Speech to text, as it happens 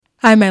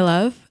Hi, my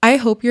love. I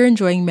hope you're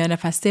enjoying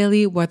Manifest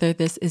Daily, whether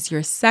this is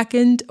your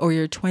second or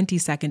your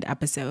 22nd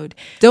episode.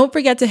 Don't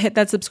forget to hit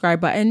that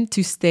subscribe button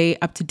to stay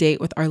up to date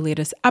with our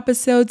latest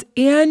episodes.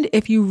 And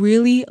if you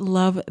really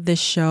love this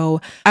show,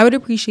 I would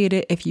appreciate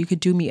it if you could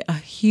do me a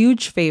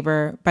huge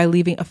favor by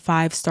leaving a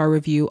 5-star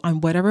review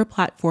on whatever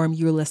platform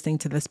you're listening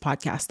to this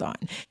podcast on.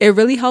 It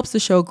really helps the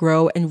show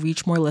grow and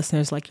reach more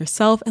listeners like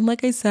yourself. And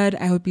like I said,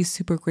 I would be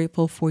super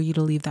grateful for you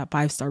to leave that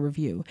 5-star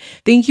review.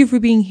 Thank you for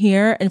being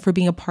here and for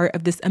being a part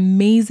of this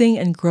amazing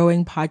and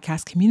growing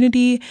podcast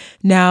community.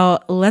 Now,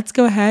 let's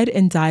go ahead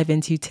and dive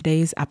into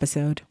today's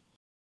episode.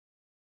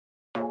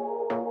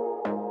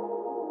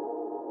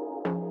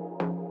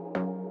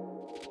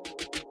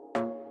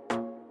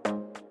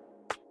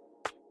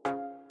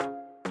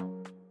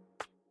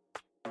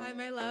 Hi,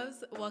 my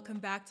loves. Welcome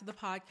back to the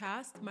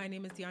podcast. My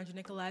name is DeAndre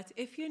Nicolette.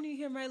 If you're new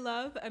here, my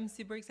love, I'm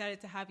super excited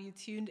to have you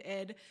tuned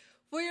in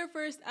for your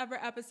first ever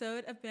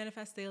episode of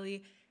Manifest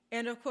Daily.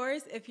 And of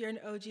course, if you're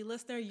an OG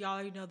listener, y'all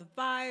already know the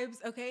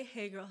vibes. Okay,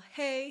 hey girl,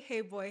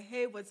 hey boy,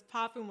 hey, what's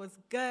poppin', what's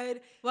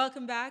good?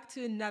 Welcome back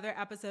to another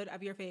episode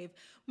of your fave.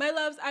 My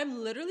loves,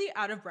 I'm literally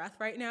out of breath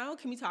right now.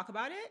 Can we talk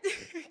about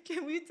it?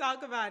 Can we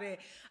talk about it?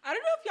 I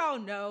don't know if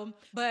y'all know,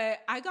 but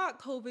I got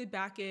COVID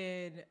back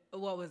in,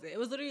 what was it? It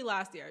was literally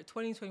last year,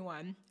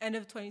 2021, end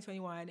of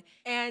 2021.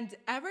 And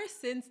ever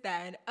since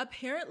then,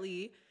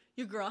 apparently,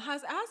 your girl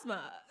has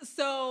asthma.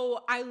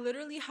 So I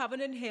literally have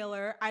an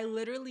inhaler. I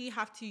literally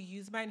have to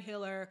use my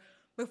inhaler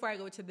before I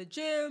go to the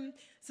gym.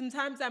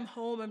 Sometimes I'm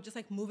home, I'm just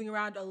like moving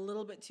around a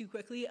little bit too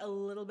quickly, a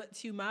little bit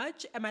too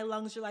much. And my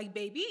lungs are like,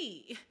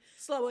 baby,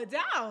 slow it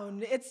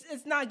down. It's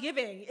not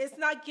giving. It's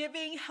not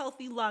giving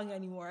healthy lung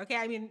anymore. Okay.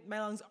 I mean,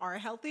 my lungs are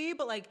healthy,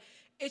 but like,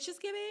 it's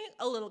just giving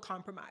a little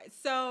compromise.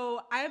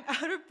 So I'm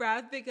out of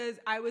breath because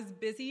I was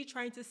busy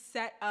trying to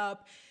set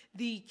up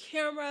the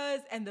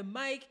cameras and the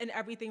mic and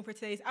everything for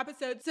today's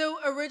episode. So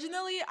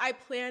originally I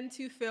planned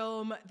to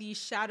film the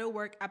shadow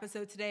work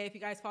episode today. If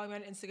you guys follow me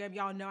on Instagram,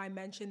 y'all know I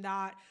mentioned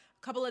that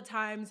a couple of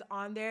times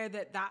on there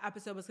that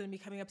episode was going to be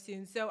coming up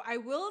soon. So I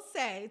will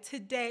say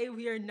today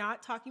we are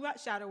not talking about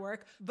shadow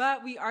work,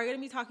 but we are going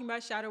to be talking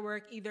about shadow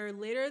work either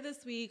later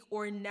this week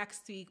or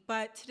next week.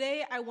 But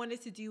today I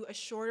wanted to do a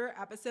shorter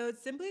episode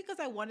simply because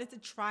I wanted to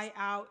try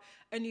out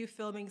a new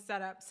filming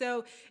setup.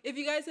 So if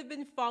you guys have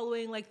been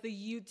following like the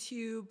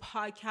YouTube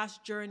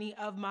podcast journey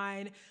of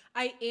mine,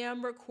 I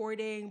am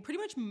recording pretty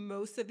much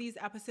most of these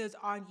episodes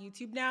on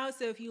YouTube now.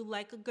 So if you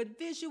like a good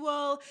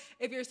visual,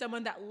 if you're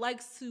someone that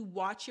likes to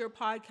watch your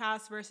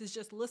podcast versus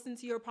just listen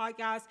to your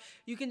podcast,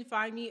 you can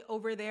find me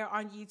over there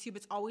on YouTube.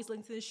 It's always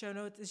linked in the show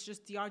notes. It's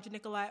just DeAndre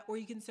Nicolette, or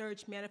you can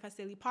search Manifest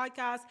Daily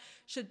Podcast.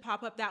 Should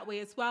pop up that way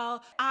as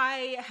well.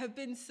 I have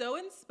been so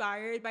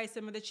inspired by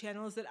some of the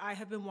channels that I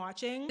have been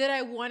watching that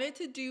I wanted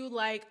to do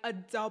like a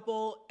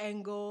double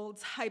angle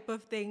type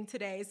of thing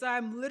today. So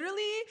I'm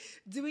literally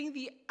doing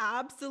the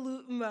absolute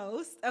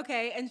most,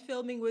 okay, and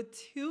filming with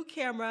 2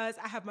 cameras.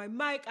 I have my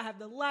mic, I have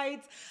the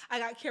lights, I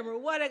got camera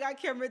 1, I got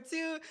camera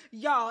 2.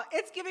 Y'all,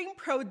 it's giving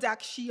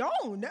production,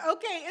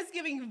 okay? It's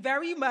giving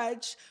very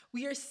much.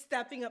 We are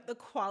stepping up the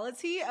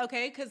quality,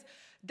 okay? Because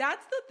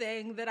that's the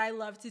thing that I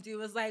love to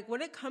do is like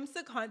when it comes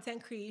to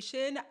content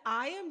creation,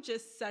 I am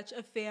just such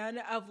a fan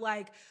of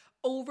like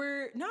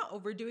not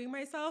overdoing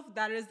myself,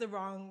 that is the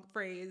wrong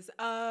phrase,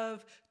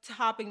 of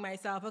topping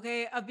myself,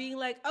 okay? Of being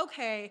like,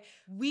 okay,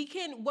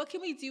 what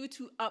can we do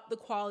to up the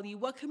quality?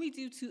 What can we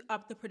do to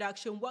up the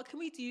production? What can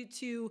we do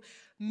to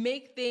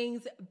make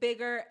things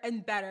bigger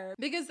and better?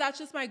 Because that's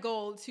just my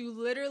goal, to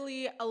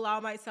literally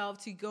allow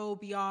myself to go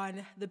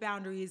beyond the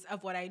boundaries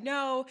of what I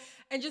know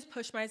and just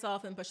push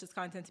myself and push this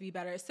content to be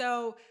better.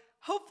 So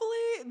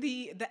hopefully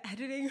the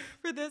editing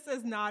for this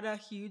is not a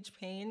huge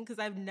pain, because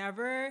I've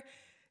never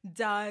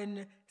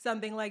done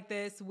something like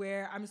this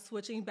where I'm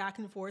switching back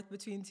and forth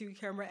between 2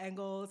 camera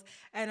angles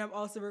and I'm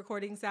also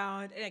recording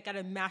sound and I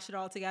gotta mash it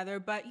all together.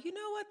 But you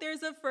know what?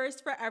 There's a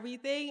first for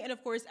everything. And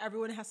of course,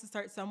 everyone has to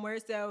start somewhere.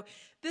 So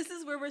this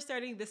is where we're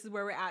starting. This is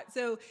where we're at.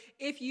 So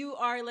if you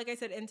are, like I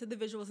said, into the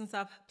visuals and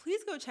stuff,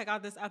 please go check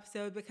out this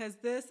episode, because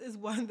this is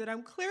one that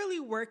I'm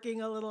clearly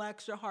working a little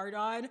extra hard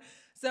on.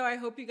 So I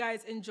hope you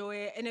guys enjoy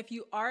it. And if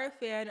you are a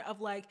fan of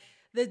like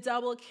the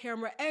double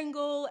camera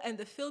angle and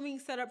the filming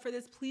setup for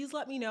this, please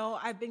let me know.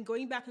 I've been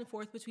going back and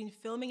forth between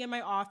filming in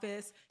my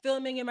office,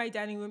 filming in my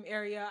dining room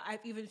area.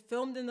 I've even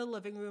filmed in the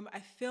living room.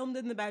 I filmed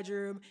in the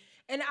bedroom.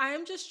 And I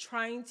am just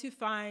trying to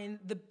find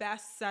the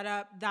best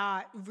setup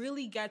that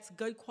really gets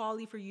good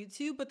quality for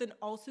YouTube, but then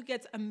also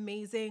gets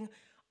amazing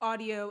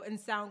audio and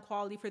sound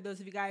quality for those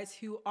of you guys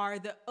who are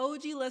the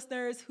OG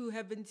listeners who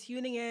have been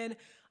tuning in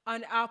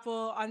on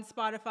Apple, on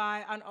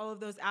Spotify, on all of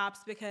those apps,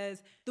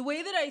 because the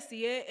way that I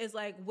see it is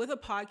like with a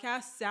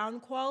podcast,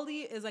 sound quality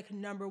is like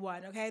number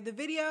 1, okay? The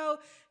video,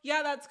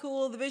 yeah, that's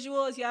cool. The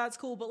visuals, yeah, that's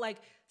cool. But like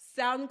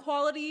sound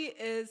quality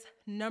is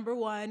number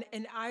 1.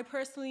 And I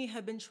personally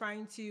have been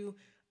trying to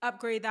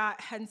upgrade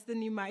that, hence the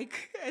new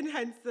mic and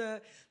hence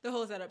the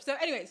whole setup. So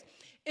anyways,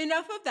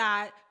 enough of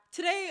that.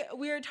 Today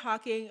we are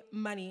talking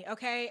money,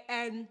 okay?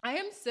 And I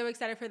am so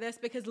excited for this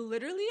because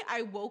literally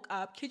I woke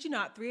up, kid you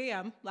not, 3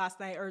 a.m.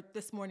 last night, or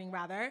this morning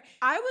rather.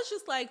 I was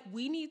just like,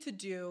 we need to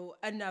do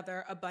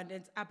another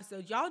abundance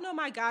episode. Y'all know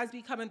my guys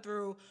be coming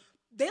through.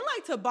 They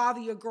like to bother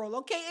your girl,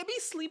 okay? It be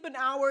sleeping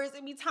hours.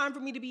 It be time for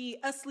me to be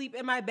asleep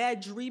in my bed,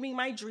 dreaming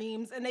my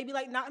dreams. And they be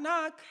like, knock,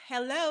 knock,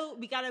 hello,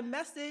 we got a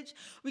message.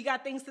 We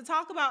got things to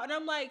talk about. And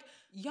I'm like,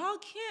 y'all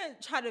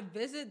can't try to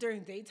visit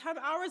during daytime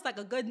hours, like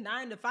a good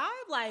 9 to 5,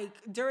 like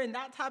during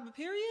that type of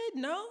period?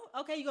 No?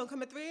 Okay, you gonna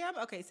come at 3 a.m.?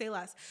 Okay, say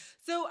less.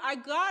 So I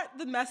got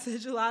the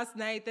message last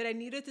night that I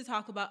needed to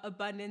talk about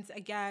abundance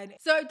again.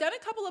 So I've done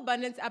a couple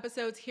abundance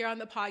episodes here on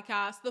the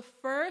podcast. The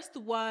first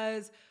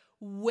was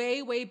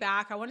way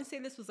back. I want to say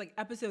this was like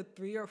episode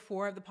 3 or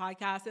 4 of the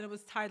podcast, and it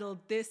was titled,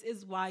 This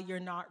Is Why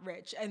You're Not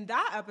Rich. And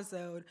that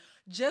episode,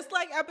 just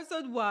like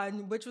episode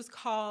 1, which was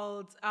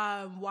called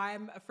Why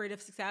I'm Afraid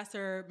of Success,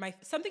 or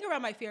something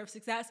around my fear of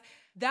success,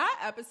 that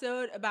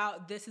episode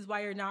about This Is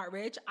Why You're Not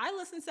Rich, I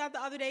listened to that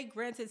the other day.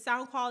 Granted,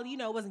 sound quality,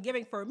 wasn't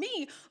giving for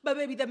me, but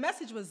maybe the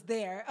message was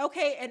there.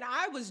 Okay. And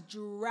I was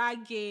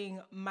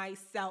dragging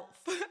myself.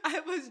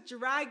 I was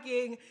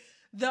dragging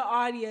the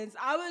audience.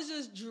 I was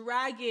just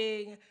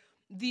dragging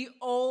the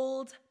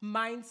old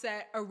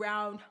mindset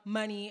around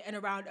money and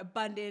around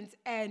abundance,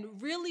 and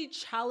really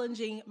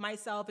challenging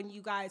myself and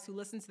you guys who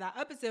listen to that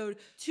episode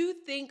to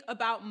think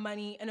about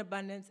money and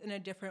abundance in a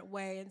different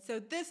way. And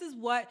so this is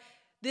what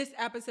this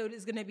episode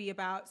is going to be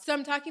about. So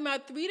I'm talking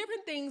about 3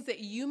 different things that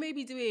you may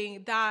be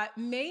doing that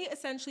may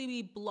essentially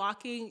be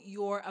blocking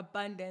your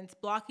abundance,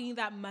 blocking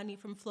that money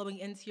from flowing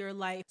into your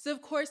life. So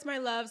of course, my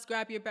loves,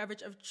 grab your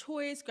beverage of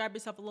choice, grab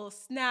yourself a little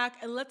snack,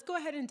 and let's go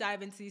ahead and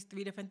dive into these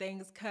 3 different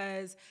things,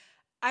 because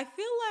I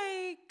feel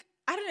like,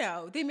 I don't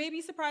know, they may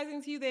be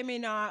surprising to you, they may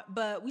not,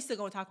 but we still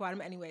gonna talk about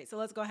them anyway. So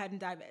let's go ahead and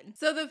dive in.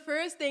 So the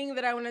first thing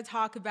that I wanna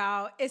talk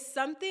about is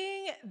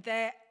something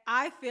that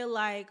I feel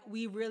like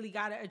we really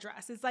gotta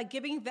address. It's like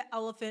giving the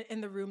elephant in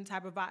the room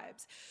type of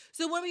vibes.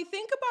 So when we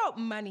think about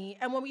money,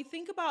 and when we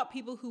think about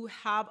people who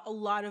have a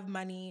lot of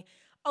money,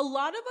 a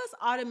lot of us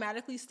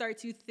automatically start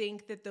to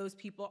think that those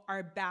people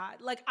are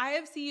bad. Like, I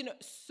have seen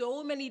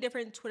so many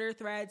different Twitter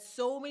threads,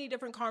 so many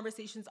different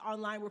conversations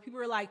online where people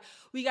are like,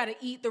 we got to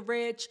eat the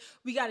rich,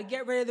 we got to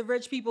get rid of the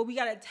rich people, we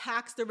got to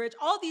tax the rich,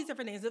 all these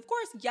different things. Of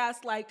course, yes,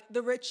 like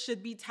the rich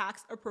should be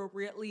taxed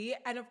appropriately.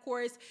 And of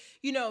course,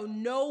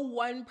 no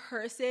one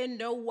person,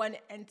 no one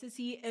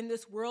entity in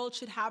this world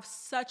should have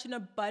such an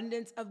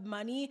abundance of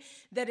money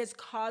that is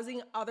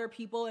causing other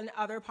people and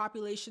other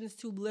populations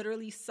to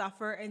literally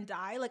suffer and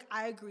die. Like,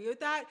 I agree with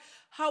that.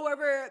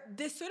 However,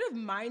 this sort of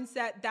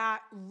mindset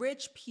that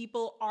rich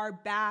people are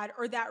bad,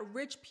 or that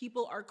rich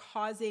people are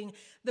causing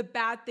the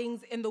bad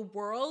things in the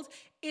world,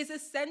 is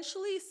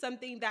essentially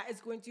something that is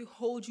going to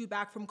hold you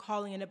back from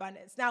calling in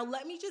abundance. Now,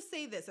 let me just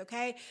say this,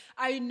 okay?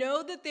 I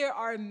know that there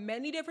are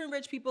many different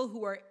rich people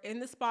who are in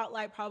the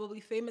spotlight, probably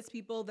famous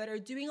people that are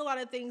doing a lot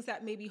of things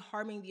that may be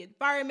harming the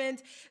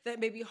environment, that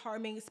may be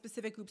harming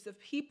specific groups of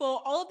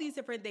people, all of these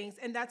different things.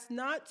 And that's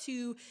not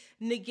to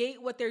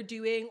negate what they're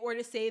doing, or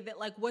to say that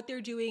like what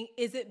they're doing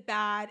isn't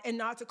bad, and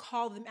not to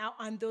call them out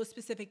on those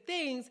specific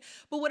things.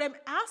 But what I'm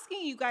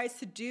asking you guys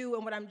to do,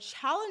 and what I'm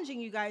challenging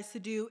you guys to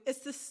do, is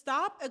to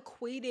stop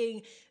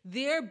equating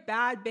their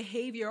bad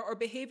behavior, or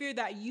behavior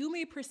that you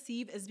may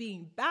perceive as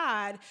being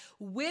bad,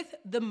 with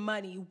the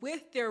money,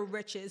 with their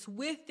riches,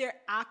 with their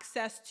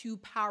access to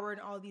power,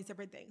 and all these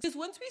different things. Because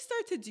once we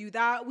start to do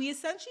that, we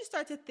essentially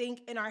start to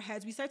think in our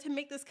heads, we start to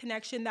make this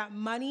connection that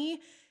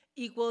money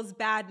equals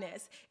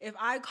badness. If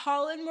I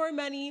call in more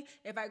money,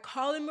 if I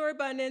call in more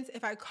abundance,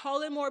 if I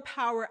call in more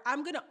power,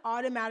 I'm going to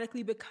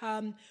automatically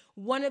become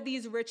one of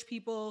these rich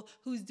people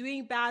who's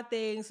doing bad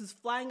things, who's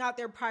flying out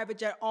their private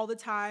jet all the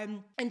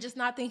time and just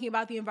not thinking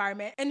about the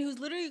environment, and who's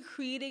literally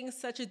creating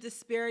such a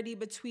disparity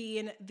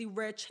between the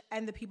rich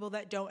and the people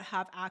that don't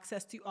have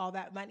access to all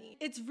that money.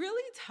 It's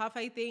really tough,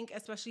 I think,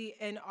 especially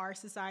in our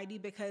society,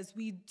 because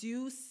we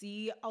do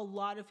see a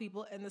lot of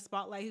people in the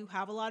spotlight who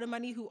have a lot of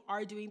money, who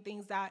are doing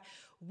things that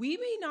we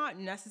may not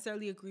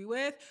necessarily agree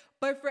with.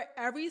 But for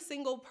every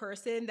single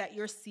person that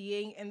you're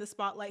seeing in the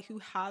spotlight who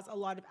has a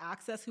lot of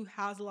access, who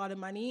has a lot of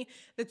money,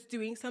 that's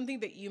doing something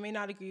that you may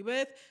not agree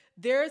with,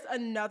 there's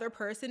another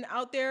person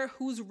out there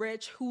who's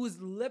rich, who's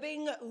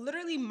living,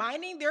 literally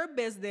minding their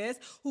business,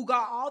 who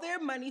got all their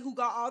money, who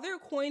got all their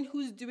coin,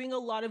 who's doing a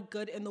lot of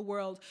good in the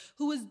world,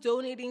 who is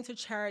donating to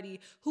charity,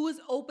 who is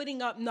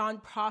opening up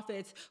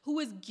nonprofits, who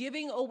is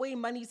giving away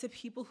money to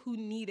people who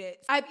need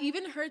it. I've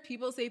even heard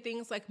people say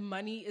things like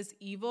money is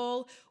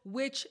evil,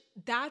 which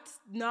that's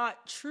not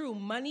not true.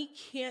 Money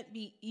can't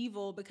be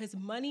evil because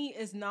money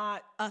is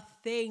not a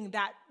thing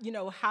that,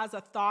 has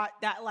a thought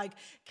that like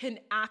can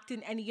act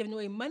in any given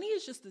way. Money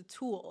is just a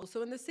tool.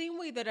 So in the same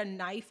way that a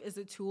knife is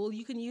a tool,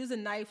 you can use a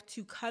knife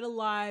to cut a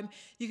lime,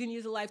 you can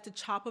use a knife to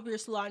chop up your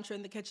cilantro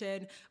in the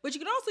kitchen, but you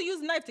can also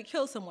use a knife to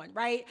kill someone,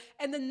 right?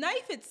 And the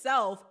knife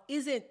itself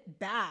isn't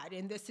bad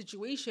in this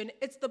situation.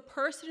 It's the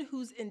person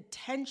whose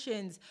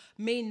intentions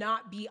may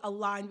not be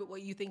aligned with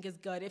what you think is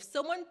good. If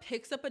someone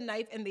picks up a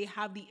knife and they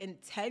have the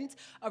intent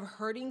of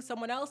hurting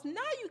someone else,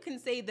 now you can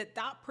say that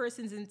that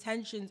person's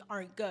intentions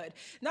aren't good.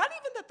 Not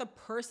even that the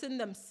person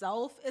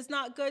themselves is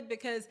not good,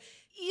 because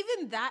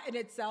even that in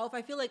itself,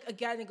 I feel like,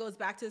 again, it goes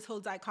back to this whole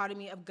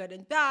dichotomy of good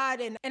and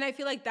bad. And I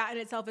feel like that in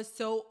itself is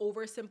so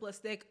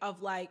oversimplistic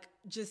of like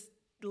just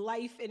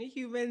life and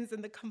humans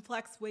and the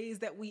complex ways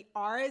that we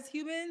are as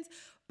humans.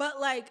 But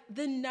like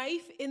the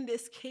knife in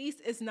this case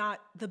is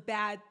not the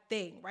bad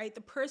thing, right?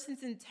 The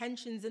person's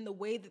intentions and the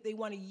way that they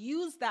want to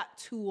use that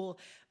tool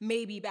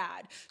may be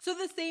bad. So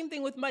the same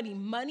thing with money.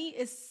 Money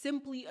is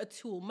simply a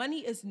tool.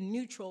 Money is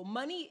neutral.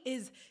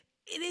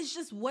 It is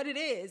just what it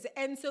is.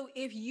 And so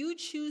if you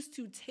choose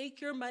to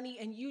take your money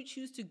and you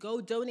choose to go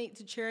donate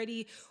to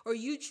charity, or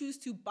you choose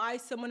to buy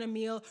someone a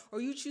meal, or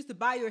you choose to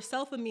buy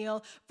yourself a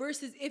meal,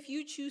 versus if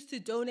you choose to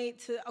donate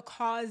to a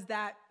cause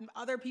that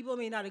other people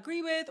may not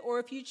agree with, or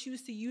if you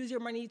choose to use your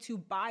money to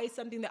buy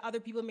something that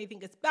other people may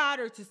think is bad,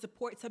 or to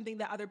support something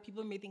that other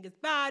people may think is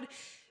bad,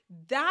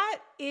 that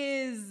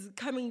is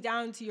coming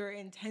down to your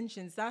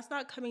intentions. That's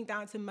not coming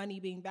down to money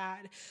being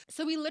bad.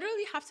 So we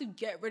literally have to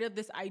get rid of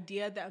this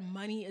idea that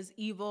money is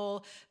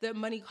evil, that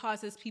money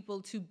causes people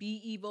to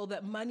be evil,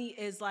 that money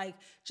is like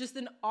just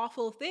an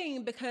awful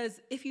thing. Because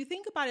if you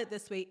think about it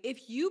this way,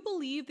 if you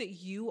believe that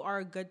you are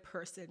a good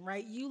person,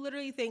 right? You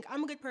literally think,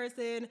 I'm a good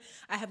person,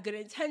 I have good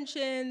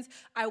intentions,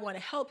 I want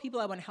to help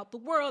people, I want to help the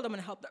world, I want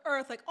to help the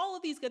earth, like all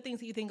of these good things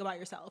that you think about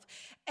yourself.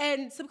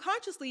 And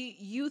subconsciously,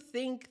 you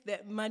think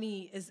that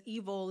money is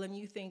evil, and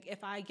you think,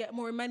 if I get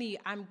more money,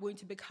 I'm going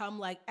to become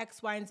like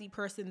X, Y, and Z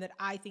person that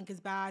I think is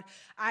bad.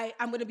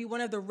 I'm going to be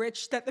one of the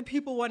rich that the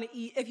people want to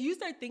eat. If you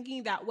start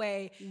thinking that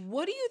way,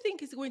 what do you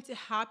think is going to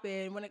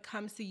happen when it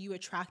comes to you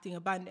attracting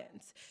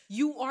abundance?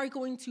 You are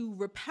going to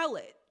repel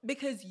it,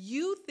 because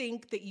you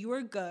think that you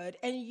are good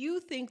and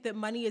you think that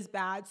money is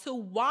bad. So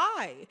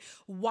why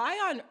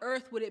on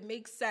earth would it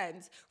make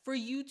sense for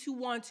you to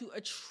want to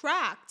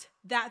attract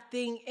that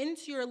thing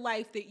into your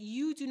life that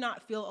you do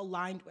not feel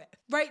aligned with,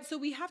 right? So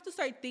we have to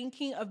start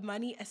thinking of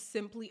money as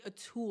simply a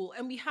tool.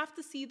 And we have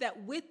to see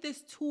that with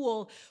this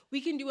tool,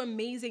 we can do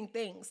amazing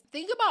things.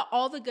 Think about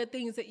all the good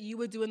things that you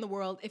would do in the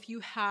world if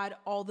you had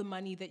all the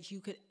money that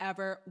you could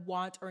ever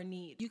want or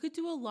need. You could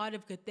do a lot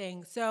of good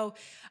things. So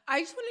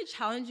I just want to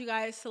challenge you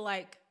guys to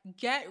like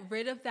get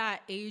rid of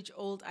that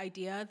age-old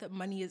idea that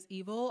money is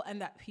evil and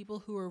that people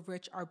who are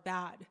rich are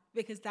bad,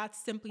 because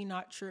that's simply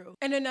not true.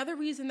 And another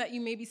reason that you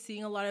may be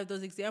seeing a lot of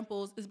those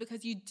examples is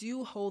because you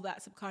do hold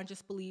that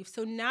subconscious belief.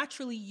 So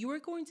naturally, you are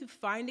going to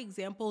find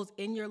examples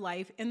in your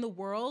life, in the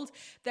world,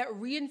 that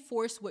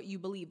reinforce what you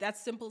believe. That's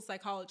simple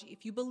psychology.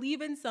 If you believe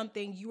in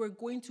something, you are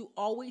going to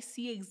always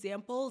see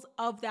examples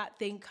of that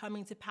thing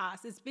coming to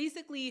pass. It's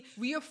basically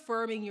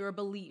reaffirming your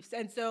beliefs.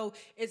 And so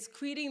it's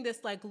creating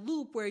this like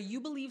loop where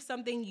you believe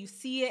something, you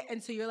see it,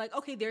 and so you're like,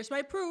 okay, there's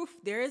my proof.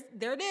 There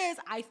it is.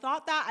 I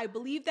thought that, I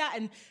believed that,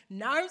 and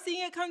now I'm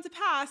seeing it come to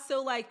pass.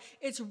 So like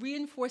it's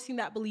reinforcing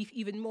that belief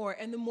even more.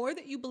 And the more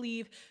that you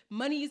believe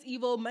money is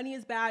evil, money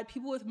is bad,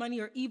 people with money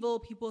are evil,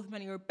 people with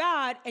money are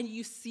bad, and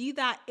you see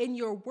that in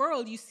your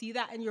world, you see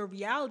that in your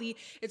reality,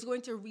 it's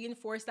going to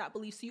reinforce that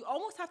belief. So you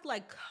almost have to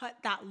like cut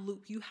that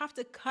loop. You have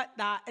to cut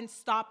that and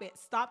stop it.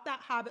 Stop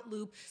that habit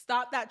loop,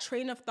 stop that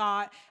train of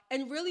thought,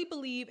 and really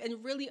believe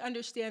and really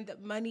understand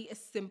that money is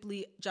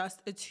simply just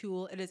a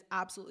tool. It is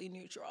absolutely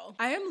neutral.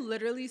 I am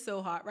literally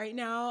so hot right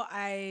now.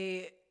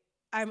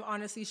 I'm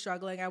honestly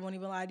struggling. I won't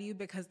even lie to you,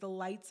 because the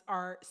lights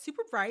are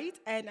super bright,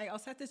 and I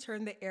also have to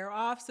turn the air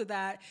off so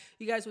that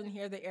you guys wouldn't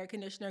hear the air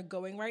conditioner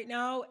going right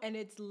now. And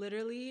it's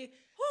literally,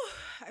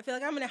 I feel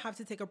like I'm going to have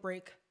to take a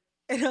break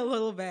in a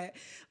little bit.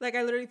 Like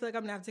I literally feel like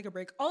I'm gonna have to take a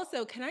break.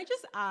 Also, can I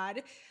just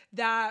add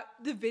that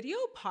the video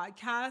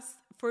podcasts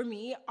for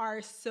me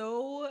are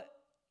so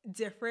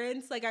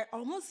different. Like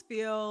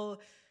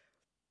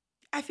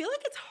I feel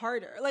like it's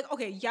harder. Like,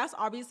 okay, yes,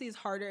 obviously it's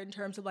harder in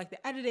terms of like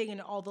the editing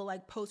and all the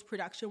like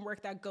post-production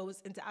work that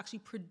goes into actually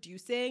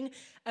producing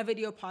a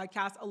video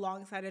podcast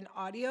alongside an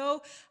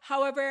audio.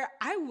 However,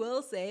 I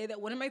will say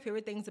that one of my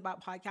favorite things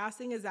about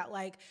podcasting is that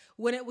like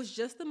when it was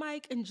just the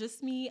mic and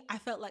just me, I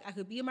felt like I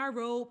could be in my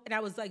robe, and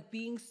I was like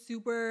being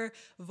super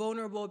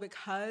vulnerable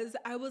because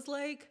I was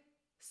like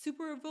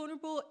super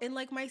vulnerable in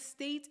like my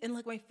state, in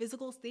like my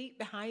physical state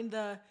behind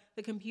the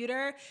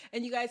computer,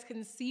 and you guys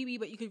can see me,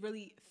 but you could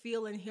really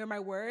feel and hear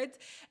my words.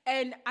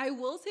 And I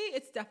will say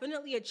it's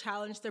definitely a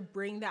challenge to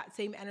bring that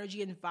same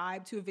energy and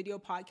vibe to a video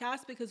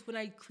podcast, because when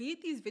I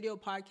create these video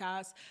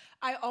podcasts,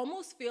 I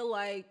almost feel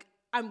like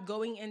I'm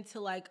going into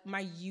like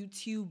my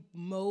YouTube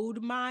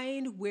mode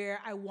mind,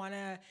 where I want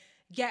to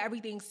get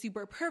everything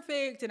super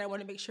perfect and I want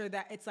to make sure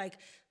that it's like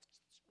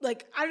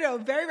like, I don't know,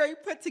 very, very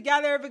put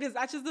together because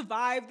that's just the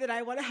vibe that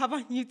I want to have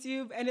on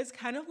YouTube. And it's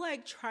kind of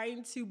like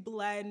trying to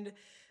blend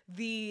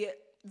the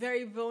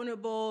very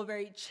vulnerable,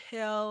 very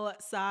chill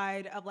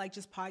side of like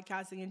just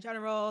podcasting in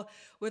general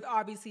with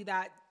obviously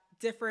that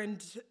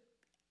different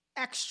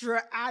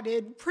extra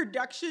added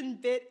production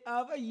bit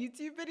of a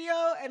YouTube video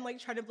and like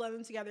trying to blend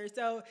them together.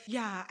 So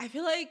yeah, I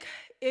feel like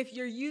if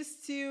you're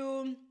used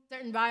to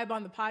certain vibe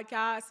on the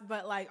podcast,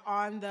 but like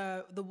on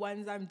the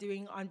ones I'm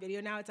doing on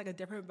video now, it's like a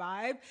different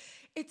vibe.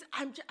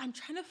 I'm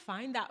trying to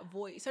find that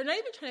voice. Or not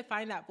even trying to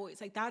find that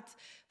voice. That's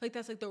like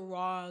the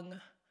wrong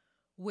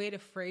way to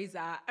phrase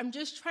that. I'm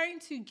just trying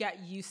to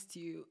get used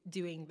to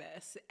doing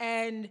this.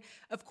 And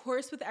of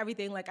course, with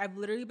everything, like I've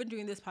literally been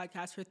doing this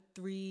podcast for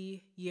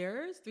 3+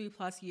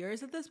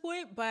 years at this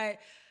point, but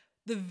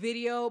the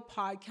video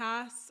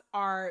podcasts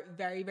are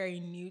very,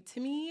 very new to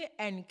me,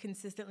 and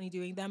consistently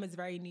doing them is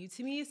very new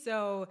to me.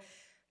 So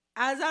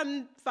as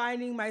I'm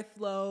finding my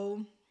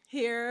flow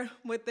here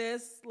with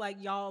this,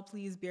 like, y'all,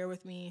 please bear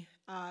with me.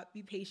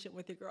 Be patient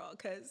with your girl,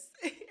 because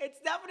it's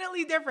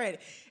definitely different.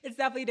 It's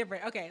definitely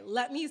different. Okay,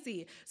 let me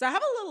see. So I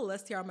have a little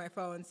list here on my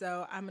phone,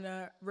 so I'm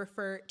gonna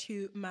refer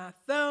to my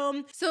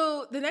phone.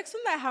 So the next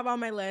one that I have on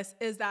my list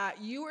is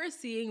that you are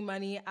seeing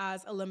money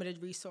as a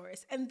limited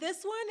resource. And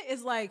this one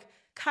is like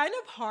kind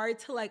of hard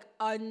to like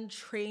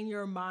untrain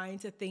your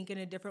mind to think in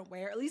a different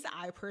way, or at least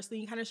I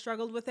personally kind of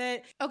struggled with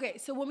it. Okay,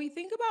 so when we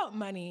think about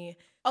money,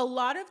 a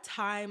lot of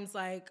times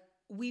like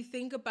we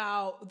think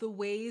about the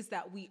ways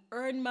that we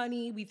earn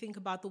money, we think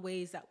about the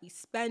ways that we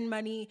spend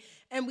money,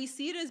 and we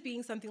see it as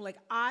being something like,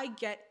 I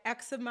get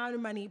X amount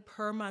of money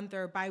per month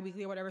or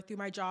bi-weekly or whatever through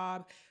my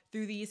job,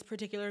 through these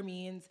particular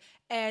means,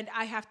 and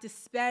I have to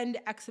spend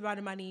X amount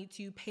of money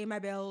to pay my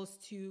bills,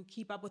 to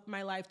keep up with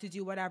my life, to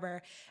do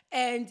whatever.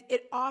 And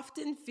it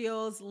often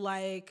feels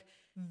like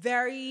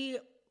very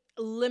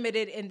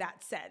limited in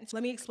that sense.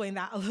 Let me explain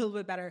that a little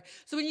bit better.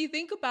 So when you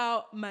think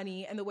about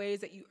money and the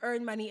ways that you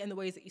earn money and the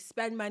ways that you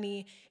spend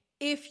money,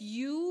 if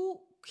you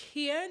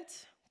can't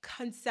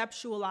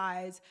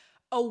conceptualize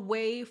a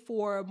way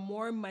for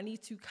more money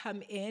to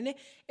come in,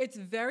 it's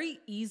very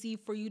easy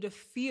for you to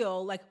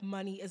feel like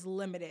money is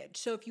limited.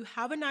 So if you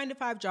have a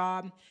 9-to-5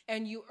 job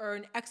and you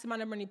earn X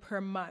amount of money per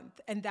month,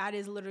 and that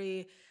is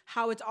literally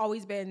how it's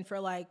always been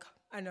for like,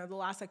 I don't know, the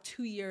last like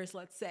 2 years,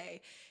 let's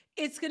say,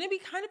 it's going to be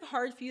kind of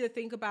hard for you to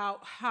think about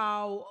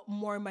how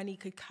more money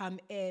could come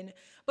in.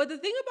 But the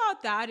thing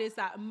about that is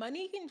that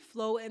money can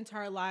flow into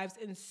our lives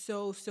in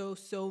so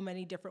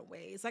many different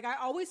ways. Like I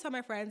always tell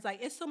my friends, like,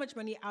 it's so much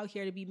money out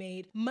here to be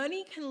made.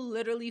 Money can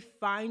literally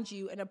find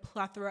you in a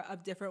plethora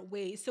of different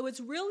ways. So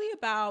it's really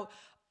about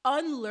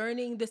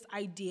unlearning this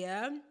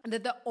idea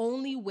that the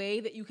only way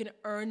that you can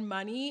earn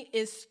money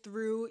is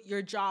through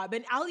your job.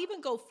 And I'll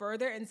even go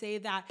further and say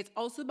that it's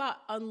also about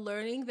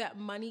unlearning that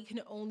money can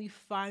only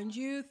find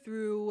you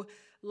through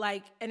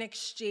like an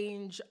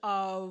exchange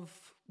of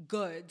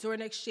goods or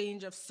an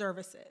exchange of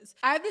services.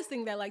 I have this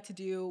thing that I like to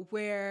do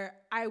where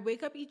I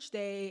wake up each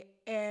day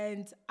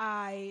and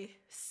I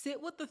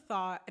sit with the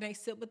thought and I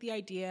sit with the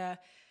idea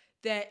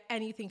that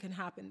anything can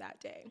happen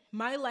that day.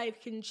 My life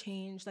can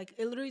change. Like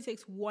it literally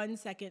takes 1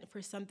 second for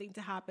something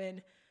to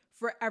happen,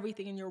 for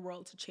everything in your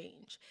world to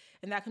change.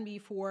 And that can be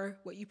for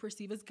what you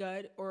perceive as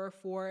good or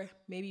for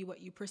maybe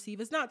what you perceive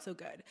as not so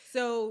good.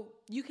 So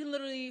you can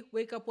literally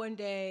wake up one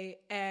day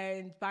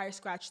and buy a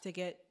scratch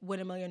ticket, win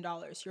 $1 million.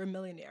 You're a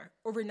millionaire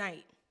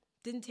overnight.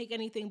 Didn't take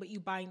anything but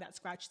you buying that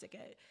scratch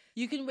ticket.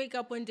 You can wake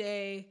up one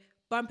day,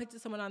 bump into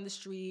someone on the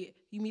street,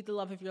 you meet the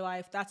love of your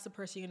life. That's the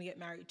person you're gonna get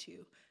married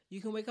to. You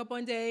can wake up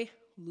one day,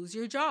 lose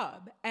your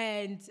job,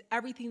 and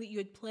everything that you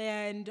had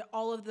planned,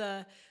 all of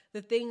the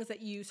things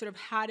that you sort of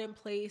had in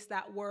place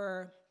that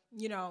were,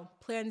 you know,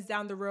 plans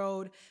down the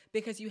road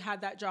because you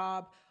had that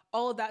job,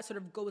 all of that sort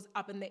of goes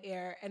up in the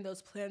air and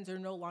those plans are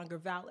no longer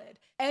valid.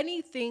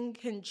 Anything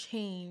can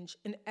change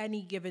in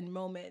any given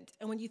moment.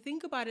 And when you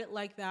think about it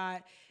like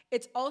that,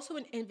 it's also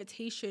an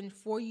invitation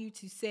for you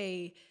to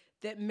say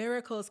that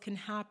miracles can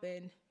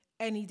happen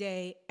any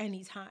day,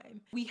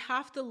 anytime. We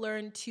have to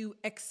learn to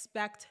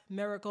expect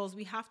miracles.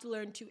 We have to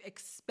learn to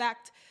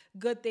expect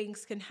good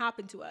things can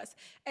happen to us.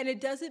 And it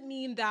doesn't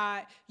mean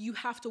that you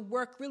have to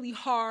work really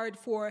hard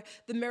for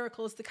the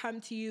miracles to come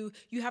to you.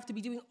 You have to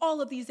be doing all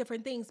of these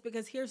different things,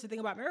 because here's the thing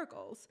about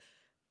miracles.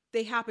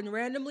 They happen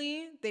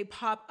randomly, they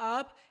pop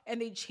up,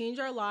 and they change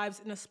our lives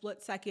in a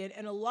split second.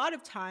 And a lot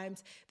of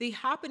times they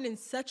happen in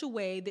such a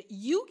way that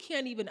you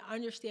can't even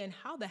understand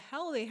how the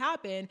hell they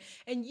happen,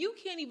 and you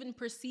can't even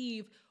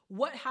perceive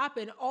what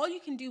happened. All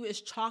you can do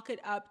is chalk it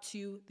up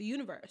to the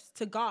universe,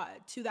 to God,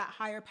 to that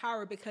higher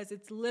power, because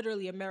it's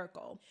literally a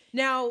miracle.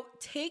 Now,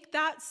 take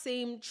that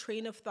same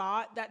train of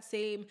thought, that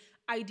same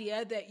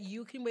idea that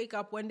you can wake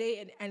up one day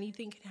and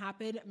anything can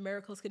happen,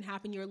 miracles can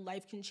happen, your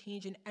life can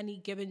change in any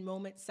given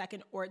moment,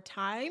 second, or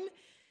time,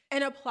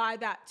 and apply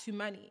that to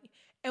money.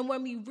 And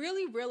when we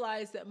really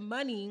realize that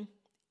money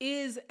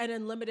is an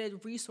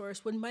unlimited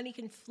resource, when money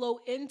can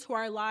flow into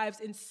our lives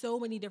in so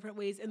many different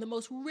ways, in the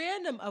most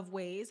random of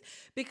ways,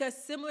 because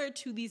similar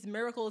to these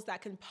miracles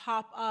that can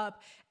pop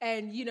up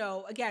and,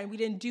 again, we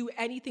didn't do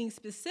anything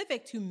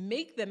specific to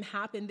make them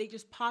happen. They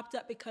just popped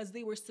up because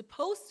they were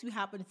supposed to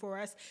happen for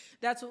us.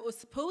 That's what was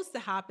supposed to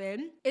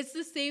happen. It's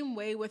the same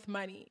way with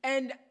money.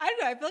 And I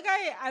don't know, I feel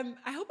like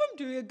I hope I'm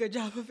doing a good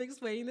job of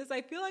explaining this.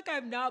 I feel like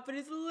I'm not, but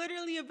it's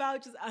literally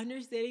about just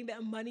understanding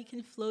that money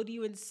can flow to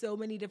you in so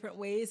many different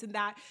ways, and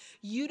that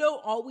you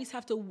don't always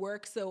have to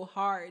work so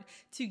hard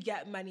to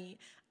get money.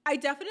 I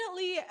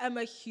definitely am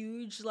a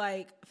huge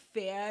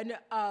fan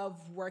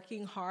of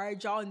working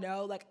hard. Y'all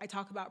know, I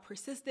talk about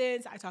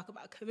persistence, I talk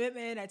about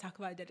commitment, I talk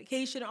about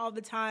dedication all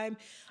the time.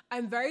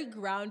 I'm very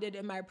grounded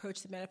in my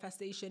approach to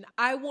manifestation.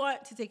 I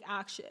want to take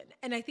action.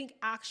 And I think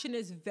action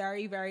is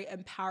very, very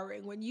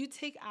empowering. When you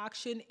take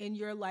action in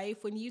your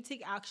life, when you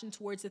take action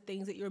towards the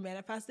things that you're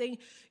manifesting,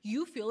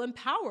 you feel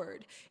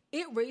empowered.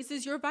 It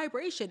raises your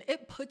vibration.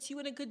 It puts you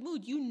in a good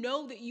mood. You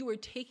know that you are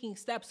taking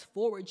steps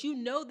forward. You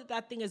know that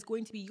that thing is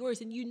going to be yours,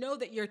 and you know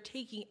that you're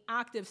taking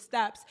active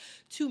steps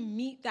to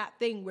meet that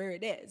thing where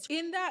it is.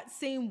 In that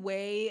same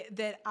way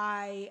that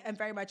I am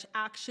very much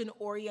action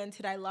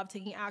oriented, I love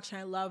taking action,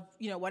 I love,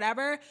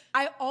 whatever.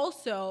 I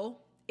also,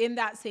 in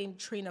that same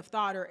train of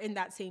thought, or in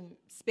that same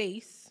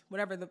space,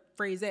 whatever the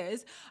phrase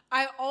is,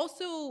 I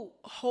also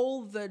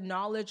hold the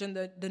knowledge and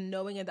the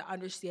knowing and the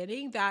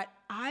understanding that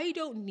I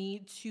don't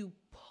need to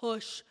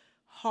push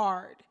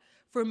hard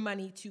for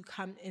money to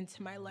come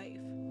into my life.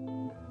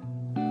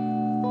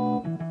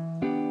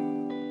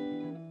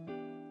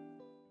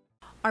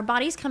 Our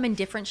bodies come in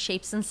different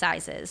shapes and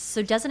sizes,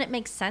 so doesn't it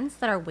make sense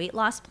that our weight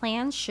loss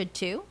plans should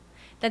too?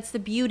 That's the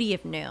beauty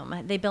of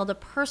Noom. They build a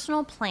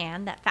personal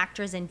plan that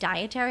factors in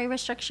dietary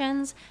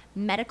restrictions,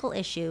 medical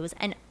issues,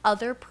 and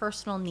other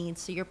personal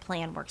needs so your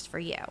plan works for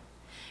you.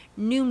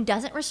 Noom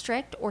doesn't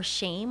restrict or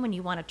shame when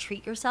you want to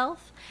treat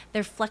yourself.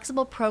 Their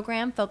flexible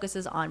program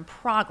focuses on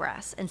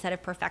progress instead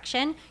of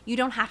perfection. You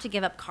don't have to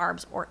give up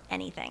carbs or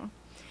anything.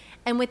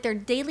 And with their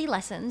daily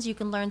lessons, you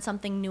can learn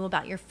something new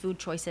about your food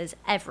choices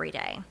every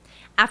day.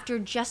 After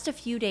just a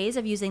few days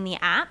of using the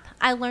app,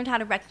 I learned how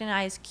to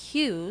recognize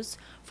cues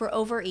for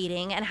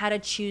overeating and how to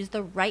choose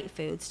the right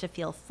foods to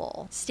feel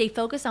full. Stay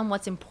focused on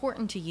what's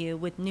important to you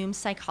with Noom's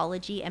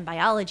psychology and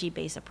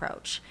biology-based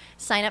approach.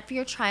 Sign up for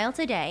your trial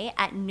today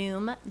at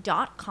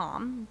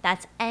Noom.com.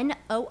 That's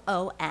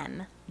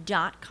Noom.com.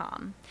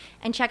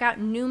 And check out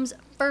Noom's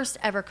first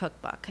ever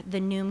cookbook, The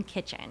Noom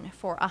Kitchen,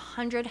 for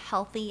 100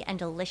 healthy and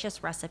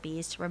delicious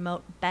recipes to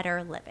promote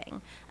better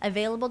living.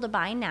 Available to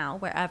buy now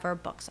wherever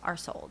books are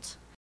sold.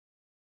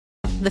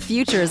 The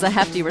future is a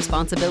hefty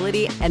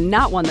responsibility and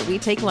not one that we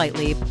take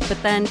lightly. But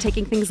then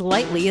taking things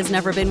lightly has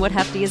never been what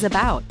Hefty is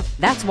about.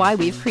 That's why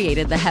we've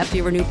created the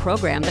Hefty Renew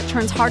program that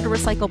turns hard to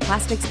recycle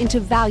plastics into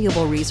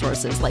valuable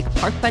resources like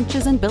park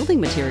benches and building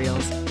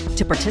materials.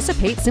 To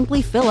participate,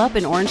 simply fill up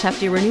an orange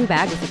Hefty Renew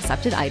bag with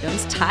accepted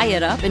items, tie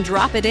it up, and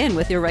drop it in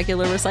with your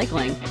regular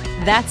recycling.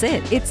 That's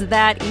it. It's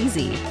that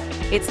easy.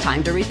 It's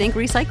time to rethink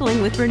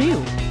recycling with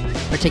Renew.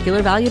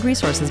 Particular valued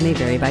resources may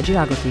vary by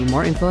geography.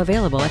 More info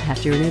available at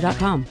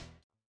heftyrenew.com.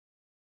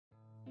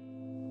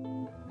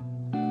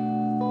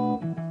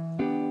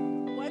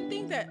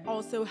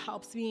 Also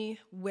helps me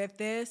with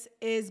this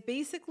is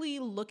basically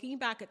looking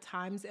back at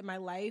times in my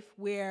life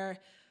where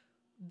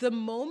the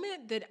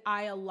moment that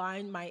I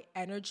align my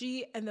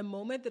energy and the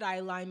moment that I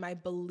align my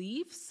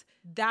beliefs,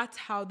 that's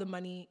how the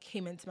money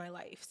came into my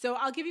life. So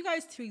I'll give you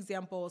guys two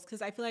examples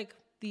because I feel like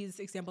these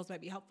examples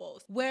might be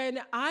helpful.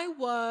 When I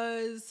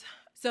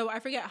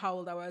forget how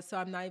old I was, so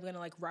I'm not even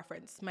gonna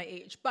reference my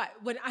age, but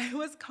when I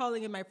was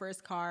calling in my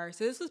first car,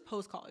 so this was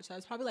post-college, so I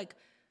was probably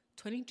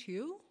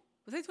 22?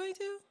 Was I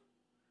 22?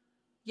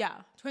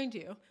 Yeah,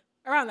 22,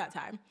 around that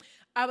time.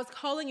 I was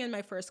calling in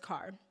my first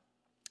car.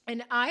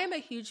 And I am a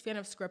huge fan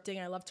of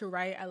scripting. I love to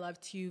write. I love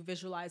to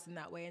visualize in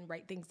that way and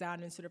write things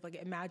down and sort of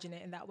imagine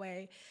it in that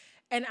way.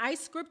 And I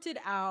scripted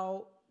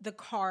out the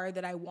car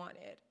that I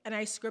wanted. And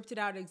I scripted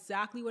out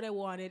exactly what I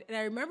wanted. And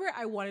I remember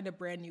I wanted a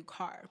brand new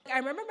car. I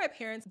remember my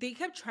parents, they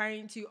kept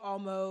trying to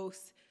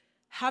almost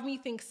have me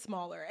think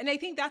smaller. And I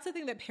think that's the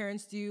thing that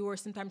parents do or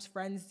sometimes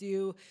friends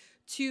do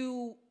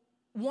to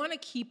want to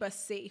keep us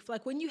safe.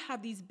 When you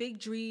have these big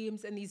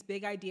dreams and these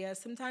big ideas,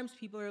 sometimes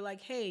people are like,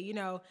 hey,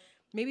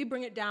 maybe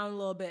bring it down a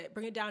little bit,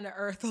 bring it down to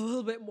earth a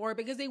little bit more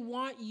because they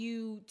want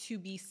you to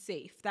be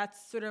safe.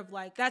 That's sort of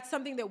that's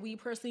something that we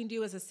personally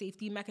do as a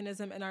safety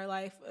mechanism in our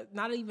life,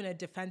 not even a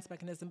defense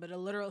mechanism, but a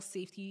literal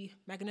safety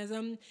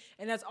mechanism.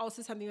 And that's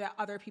also something that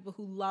other people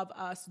who love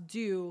us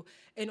do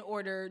in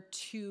order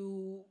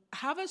to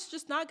have us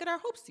just not get our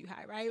hopes too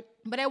high, right?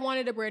 But I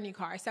wanted a brand new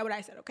car. I said what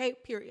I said, okay,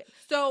 period.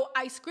 So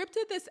I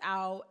scripted this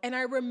out, and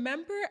I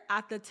remember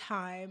at the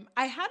time,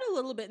 I had a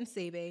little bit in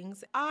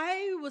savings.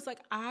 I was like,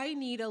 I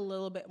need a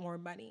little bit more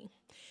money.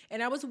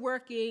 And I was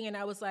working, and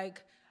I was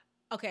like,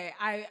 okay,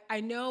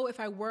 I know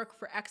if I work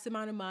for X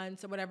amount of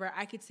months or whatever,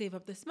 I could save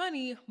up this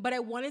money, but I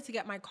wanted to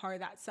get my car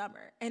that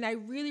summer. And I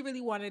really,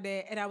 really wanted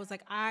it. And I was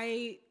like,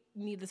 I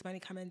need this money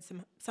come in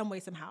some way,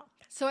 somehow.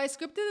 So I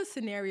scripted a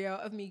scenario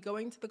of me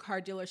going to the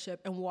car dealership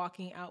and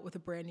walking out with a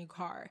brand new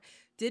car.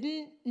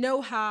 Didn't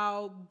know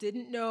how,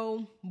 didn't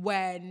know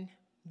when,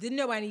 didn't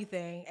know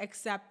anything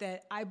except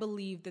that I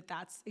believed that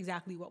that's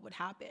exactly what would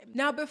happen.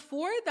 Now,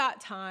 before that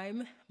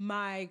time,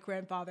 my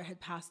grandfather had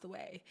passed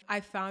away.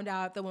 I found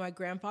out that when my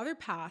grandfather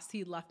passed,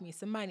 he left me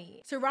some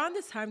money. So around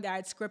this time that I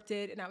had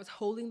scripted and I was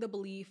holding the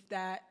belief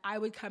that I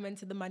would come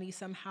into the money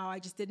somehow, I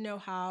just didn't know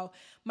how.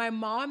 My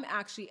mom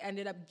actually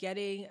ended up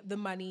getting the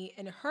money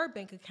in her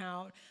bank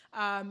account.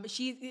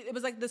 It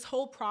was like this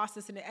whole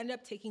process, and it ended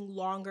up taking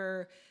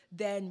longer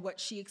than what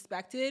she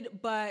expected.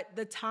 But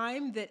the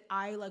time that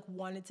I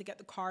wanted to get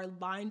the car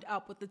lined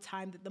up with the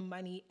time that the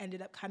money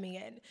ended up coming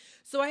in.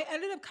 So I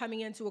ended up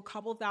coming into a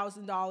couple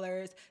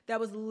 $1,000s. That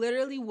was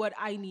literally what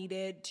I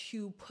needed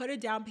to put a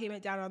down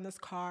payment down on this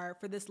car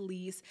for this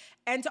lease,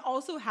 and to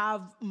also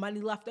have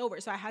money left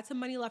over. So I had some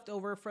money left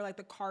over for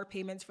the car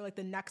payments for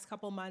the next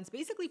couple months.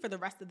 Basically for the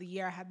rest of the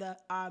year, I had the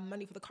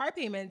money for the car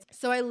payments.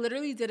 So I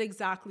literally did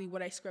exactly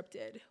what I scripted.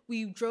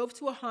 We drove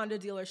to a Honda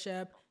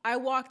dealership. I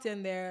walked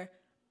in there.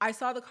 I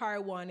saw the car I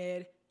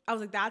wanted. I was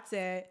like, that's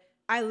it.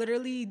 I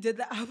literally did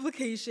the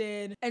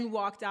application and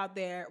drove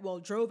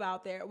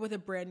out there with a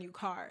brand new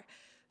car.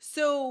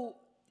 So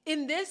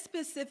in this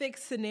specific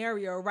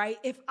scenario, right,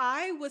 if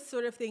I was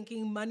sort of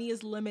thinking money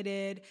is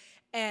limited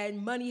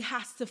and money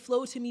has to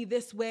flow to me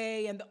this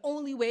way, and the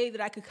only way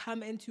that I could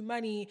come into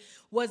money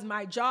was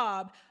my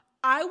job,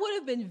 I would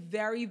have been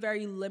very,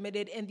 very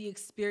limited in the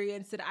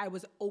experience that I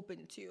was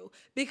open to.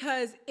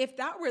 Because if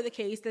that were the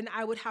case, then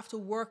I would have to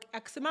work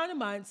X amount of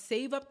months,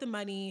 save up the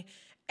money,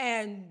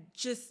 and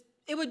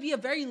it would be a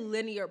very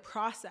linear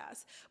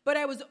process. But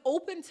I was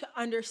open to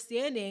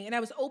understanding, and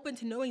I was open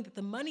to knowing that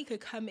the money could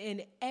come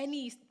in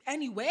any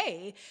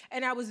way.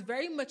 And I was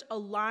very much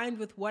aligned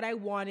with what I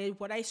wanted,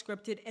 what I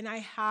scripted, and I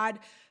had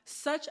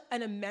such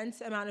an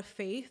immense amount of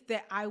faith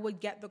that I would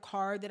get the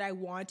car that I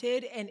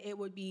wanted, and it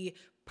would be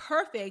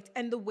perfect.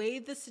 And the way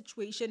the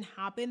situation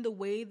happened, the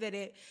way that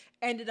it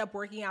ended up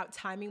working out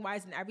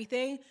timing-wise and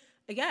everything,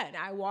 again,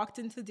 I walked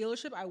into the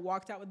dealership, I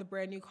walked out with a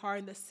brand new car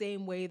in the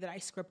same way that I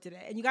scripted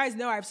it. And you guys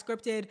know I've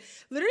scripted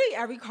literally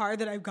every car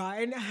that I've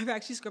gotten. I've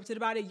actually scripted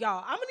about it.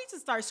 Y'all, I'm gonna need to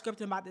start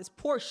scripting about this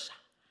Porsche.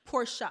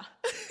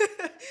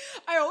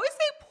 I always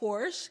say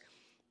Porsche,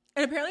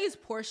 and apparently it's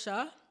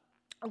Porsche.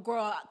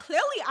 Girl,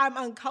 clearly I'm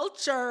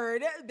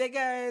uncultured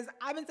because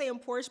I've been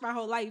saying Porsche my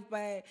whole life,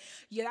 but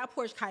yeah, that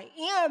Porsche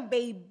Cayenne,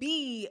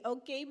 baby.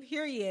 Okay,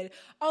 period.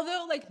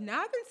 Although,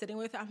 now I've been sitting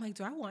with it, I'm like,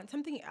 do I want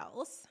something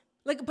else?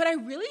 But I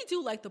really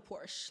do like the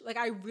Porsche.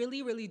 I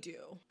really, really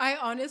do. I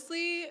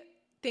honestly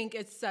think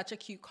it's such a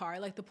cute car,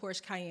 the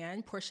Porsche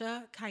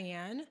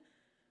Cayenne.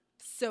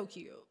 So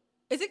cute.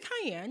 Is it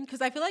Cayenne? Because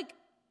I feel like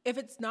if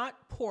it's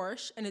not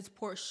Porsche and it's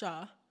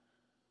Porsche,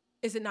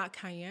 is it not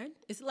Cayenne?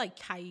 Is it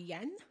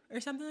Cayenne or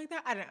something like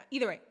that? I don't know.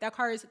 Either way, that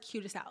car is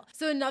cute as hell.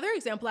 So another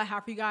example I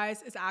have for you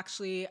guys is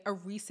actually a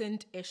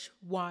recent-ish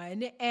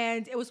one.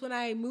 And it was when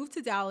I moved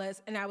to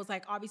Dallas, and I was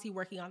obviously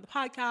working on the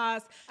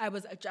podcast. I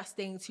was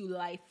adjusting to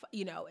life,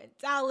 in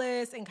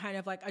Dallas, and kind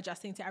of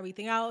adjusting to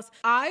everything else.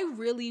 I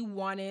really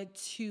wanted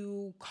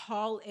to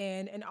call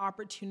in an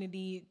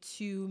opportunity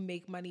to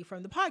make money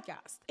from the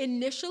podcast.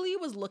 Initially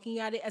was looking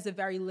at it as a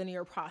very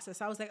linear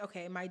process. I was like,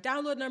 okay, my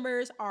download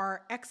numbers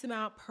are X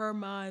amount per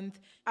month.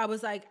 I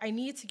was like, I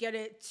need to get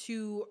it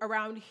to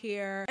around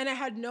here. And I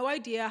had no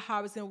idea how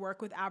I was going to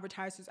work with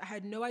advertisers. I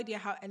had no idea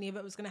how any of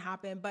it was going to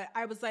happen. But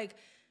I was like,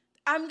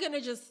 I'm going to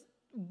just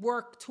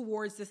work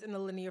towards this in a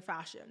linear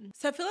fashion.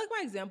 So I feel like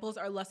my examples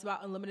are less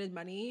about unlimited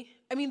money.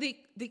 I mean,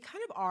 they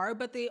kind of are,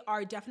 but they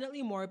are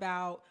definitely more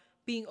about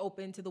being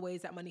open to the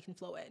ways that money can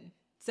flow in.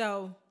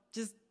 So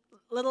just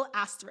little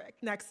asterisk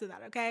next to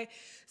that, okay?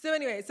 So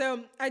anyway,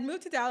 so I'd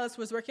moved to Dallas,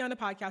 was working on a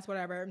podcast,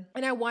 whatever,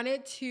 and I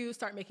wanted to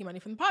start making money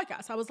from the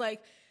podcast. I was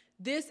like,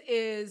 this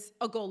is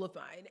a goal of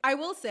mine. I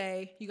will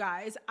say, you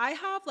guys, I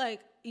have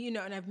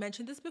and I've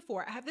mentioned this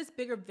before, I have this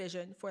bigger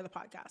vision for the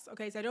podcast,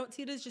 okay? So I don't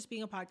see it as just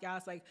being a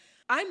podcast.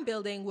 I'm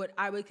building what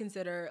I would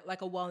consider a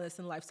wellness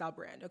and lifestyle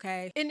brand,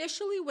 okay?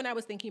 Initially, when I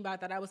was thinking about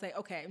that, I was like,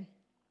 okay,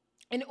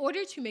 in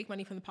order to make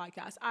money from the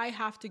podcast, I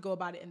have to go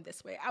about it in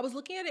this way. I was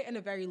looking at it in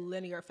a very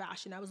linear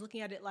fashion. I was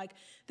looking at it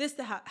this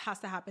has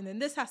to happen,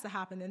 and this has to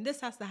happen, and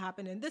this has to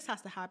happen, and this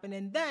has to happen,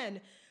 and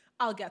then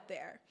I'll get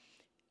there.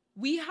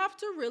 We have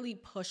to really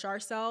push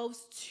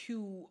ourselves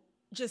to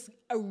just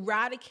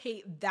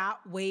eradicate that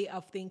way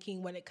of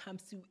thinking when it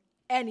comes to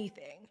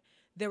anything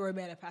that we're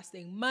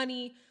manifesting.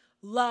 Money,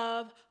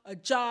 love, a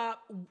job,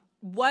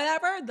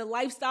 whatever, the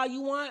lifestyle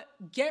you want.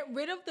 Get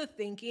rid of the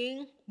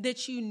thinking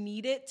that you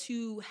need it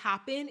to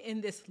happen in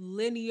this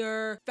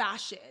linear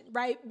fashion,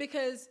 right?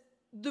 Because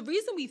the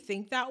reason we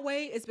think that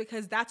way is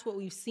because that's what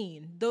we've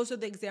seen. Those are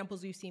the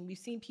examples we've seen. We've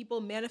seen people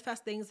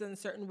manifest things in a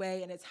certain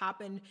way, and it's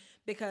happened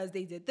because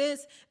they did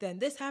this, then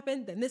this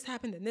happened, then this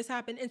happened, then this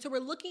happened. And so we're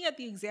looking at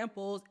the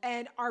examples,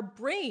 and our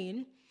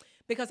brain,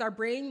 because our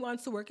brain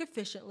wants to work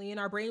efficiently and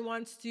our brain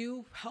wants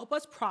to help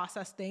us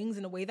process things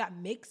in a way that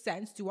makes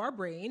sense to our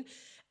brain.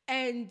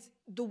 And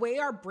the way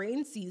our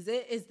brain sees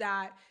it is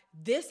that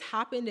this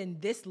happened in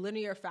this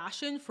linear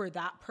fashion for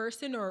that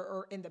person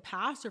or in the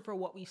past or for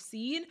what we've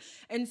seen.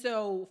 And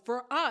so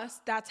for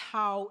us, that's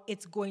how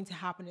it's going to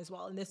happen as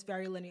well, in this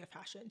very linear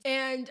fashion.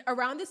 And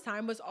around this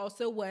time was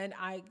also when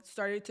I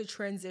started to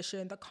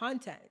transition the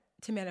content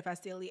to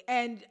Manifest Daily.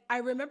 And I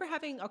remember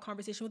having a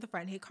conversation with a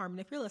friend, hey Carmen,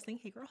 if you're listening,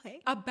 hey girl,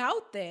 hey,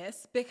 about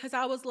this, because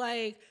I was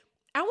like,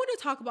 I want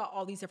to talk about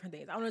all these different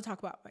things. I want to talk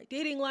about my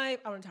dating life.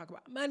 I want to talk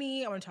about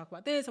money. I want to talk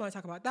about this. I want to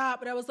talk about that.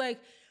 But I was like,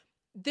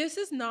 this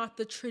is not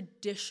the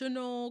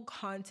traditional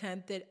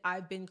content that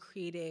I've been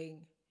creating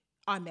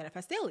on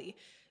Manifest Daily.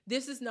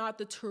 This is not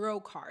the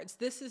tarot cards.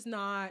 This is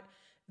not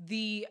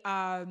the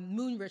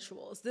moon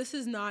rituals. This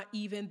is not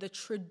even the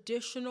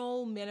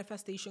traditional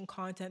manifestation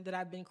content that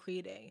I've been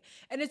creating.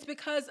 And it's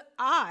because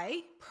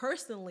I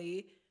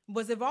personally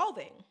was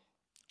evolving.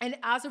 And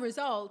as a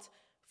result,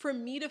 for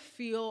me to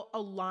feel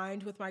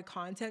aligned with my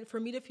content, for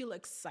me to feel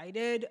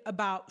excited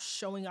about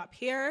showing up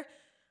here,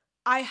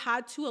 I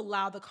had to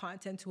allow the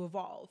content to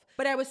evolve.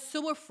 But I was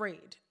so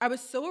afraid. I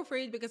was so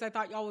afraid because I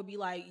thought y'all would be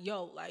like,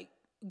 yo, like,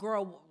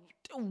 girl,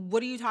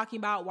 what are you talking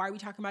about? Why are we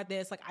talking about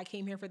this? Like, I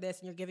came here for this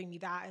and you're giving me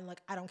that. And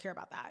like, I don't care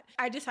about that.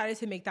 I decided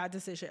to make that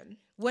decision.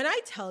 When I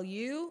tell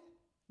you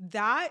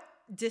that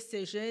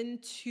decision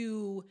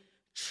to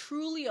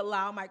truly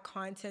allow my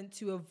content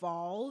to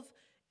evolve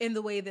in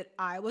the way that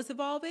I was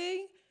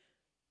evolving,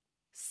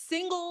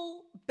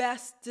 single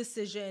best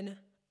decision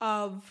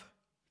of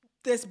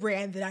this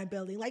brand that I'm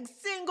building, like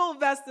single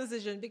best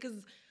decision, because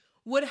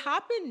what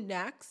happened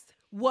next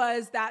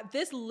was that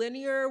this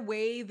linear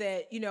way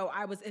that, you know,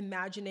 I was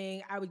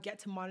imagining I would get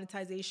to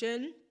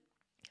monetization,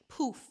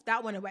 poof,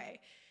 that went away.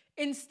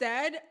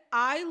 Instead,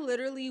 I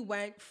literally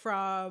went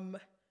from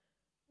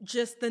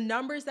just the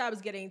numbers that I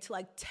was getting to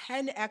like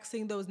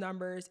 10xing those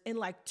numbers in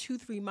like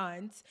 2-3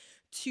 months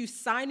to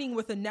signing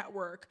with a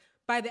network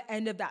by the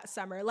end of that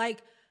summer.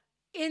 Like,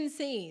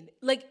 insane,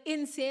 like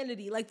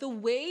insanity, like the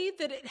way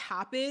that it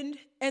happened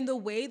and the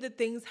way that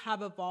things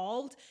have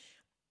evolved.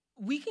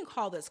 We can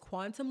call this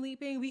quantum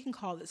leaping. We can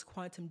call this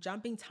quantum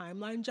jumping,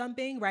 timeline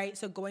jumping, right?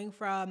 So going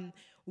from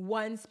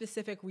one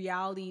specific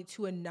reality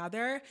to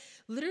another.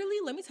 Literally,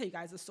 let me tell you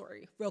guys a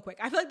story real quick.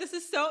 I feel like this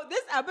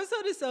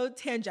episode is so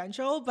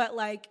tangential, but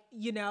like,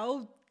 you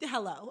know,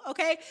 hello,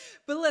 okay?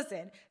 But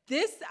listen,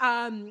 this,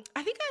 I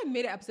think I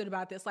made an episode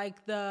about this,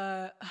 like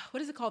the,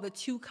 what is it called? The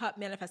 2-cup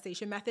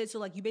manifestation method. So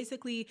like you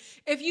basically,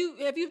 if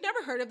you've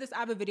never heard of this, I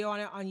have a video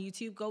on it on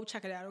YouTube, go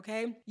check it out,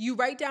 okay? You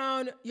write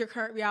down your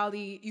current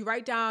reality, you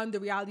write down the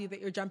reality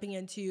that you're jumping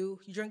into,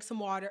 you drink some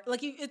water,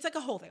 like it's like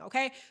a whole thing,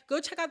 okay?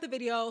 Go check out the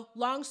video.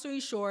 Long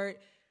story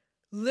short,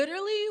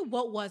 literally,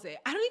 what was it?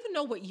 I don't even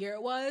know what year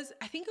it was.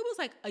 I think it was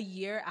like a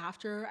year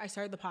after I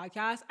started the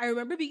podcast. I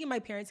remember being in my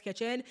parents'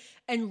 kitchen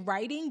and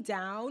writing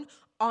down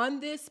on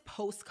this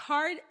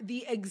postcard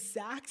the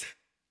exact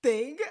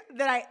thing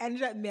that I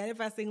ended up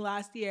manifesting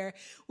last year,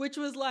 which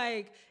was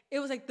like, it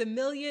was like the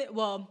million,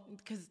 well,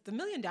 because the 1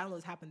 million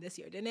downloads happened this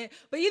year, didn't it?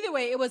 But either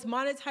way, it was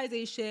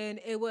monetization.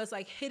 It was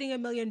like hitting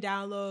 1 million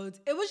downloads.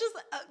 It was just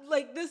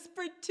like this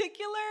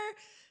particular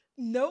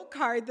note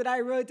card that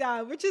I wrote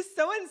down, which is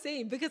so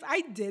insane because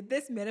I did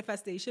this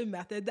manifestation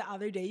method the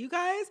other day, you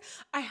guys.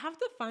 I have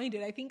to find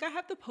it. I think I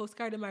have the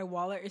postcard in my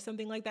wallet or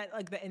something like that,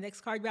 like the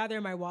index card rather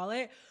in my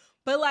wallet.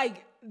 But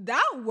like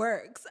that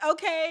works,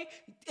 okay?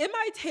 It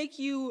might take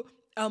you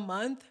a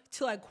month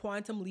to like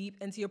quantum leap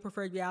into your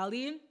preferred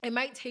reality. It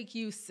might take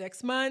you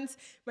 6 months,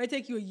 it might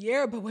take you a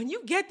year, but when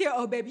you get there,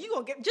 oh baby, you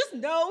gonna get, just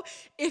know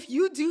if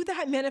you do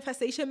that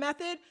manifestation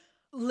method,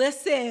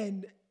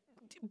 listen,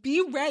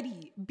 be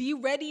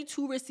ready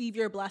to receive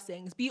your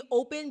blessings. Be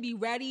open, be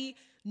ready,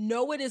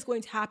 know it is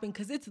going to happen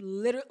because it's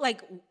literally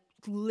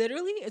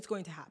it's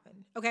going to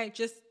happen. Okay,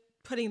 just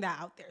putting that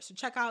out there. So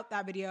check out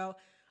that video.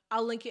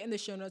 I'll link it in the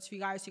show notes for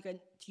you guys so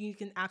you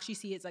can actually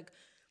see it's like,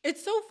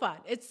 it's so fun.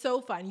 It's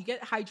so fun. You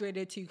get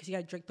hydrated too because you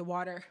got to drink the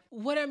water.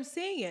 What I'm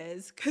saying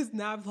is, because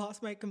now I've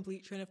lost my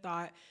complete train of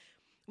thought.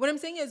 What I'm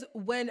saying is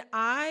when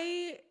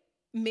I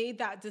made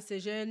that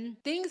decision,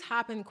 things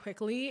happened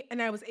quickly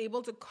and I was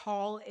able to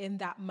call in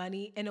that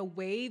money in a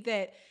way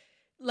that,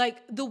 like,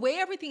 the way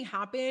everything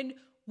happened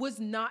was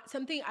not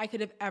something I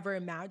could have ever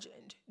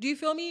imagined. Do you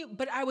feel me?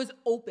 But I was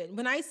open.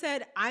 When I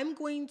said, I'm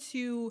going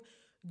to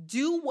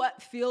do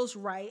what feels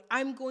right,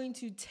 I'm going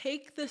to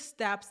take the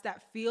steps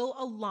that feel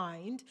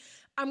aligned,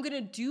 I'm going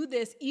to do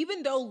this,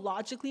 even though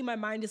logically my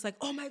mind is like,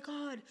 oh my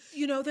God,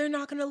 you know, they're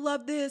not going to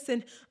love this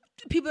and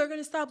people are going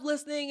to stop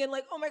listening and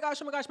like, oh my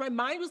gosh, my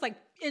mind was like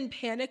in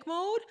panic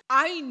mode.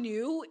 I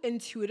knew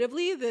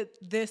intuitively that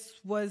this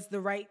was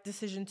the right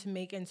decision to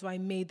make. And so I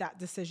made that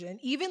decision.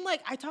 Even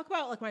like I talk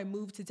about like my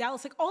move to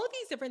Dallas, like all of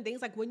these different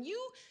things, like when you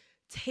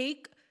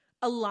take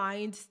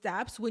aligned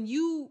steps, when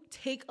you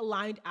take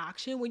aligned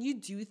action, when you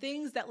do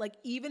things that like,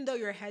 even though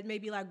your head may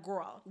be like,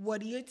 girl,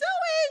 what are you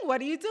doing? What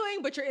are you doing?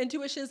 But your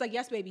intuition is like,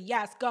 yes, baby,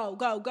 yes, go,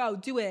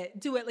 do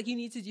it. Like you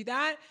need to do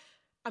that.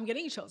 I'm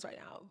getting chills right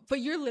now, but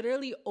you're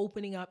literally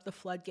opening up the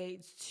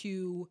floodgates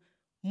to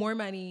more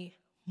money,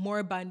 more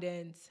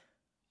abundance,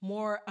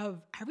 more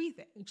of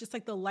everything, just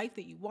like the life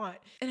that you want.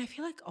 And I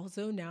feel like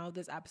also now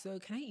this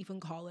episode, can I even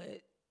call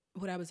it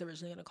what I was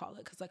originally going to call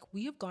it? Because like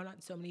we have gone on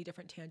so many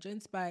different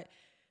tangents, but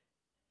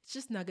it's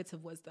just nuggets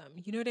of wisdom.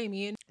 You know what I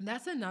mean? And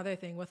that's another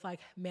thing with like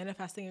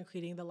manifesting and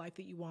creating the life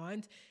that you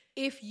want.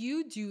 If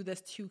you do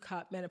this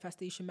 2-cup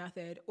manifestation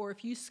method, or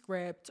if you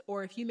script,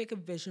 or if you make a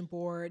vision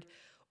board,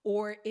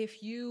 or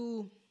if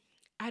you,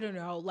 I don't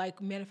know,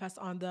 like manifest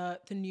on the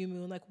new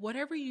moon, like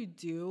whatever you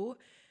do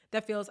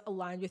that feels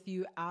aligned with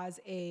you as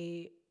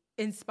a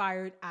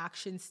inspired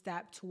action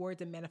step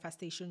towards a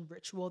manifestation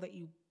ritual that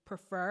you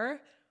prefer,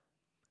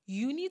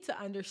 you need to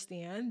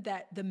understand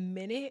that the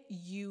minute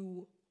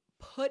you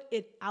put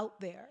it out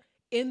there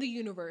in the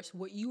universe,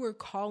 what you are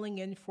calling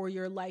in for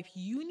your life,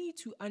 you need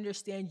to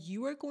understand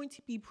you are going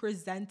to be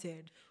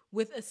presented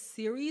with a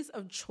series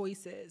of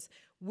choices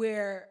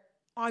where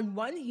on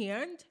one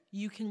hand,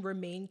 you can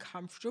remain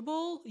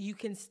comfortable, you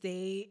can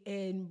stay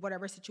in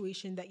whatever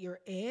situation that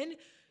you're in,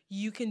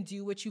 you can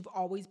do what you've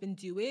always been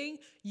doing,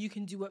 you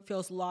can do what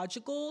feels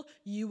logical,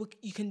 you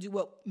can do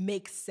what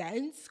makes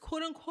sense,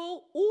 quote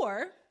unquote,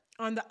 or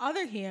on the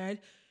other hand,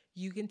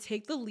 you can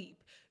take the leap.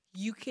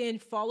 You can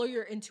follow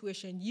your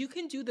intuition. You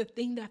can do the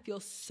thing that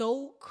feels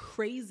so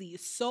crazy,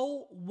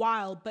 so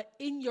wild, but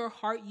in your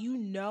heart, you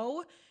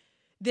know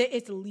that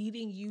it's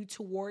leading you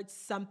towards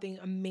something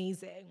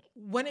amazing.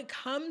 When it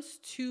comes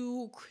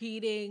to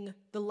creating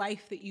the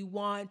life that you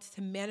want,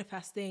 to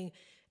manifesting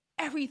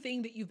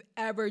everything that you've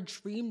ever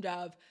dreamed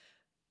of,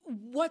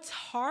 what's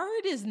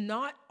hard is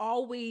not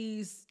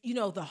always,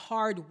 the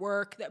hard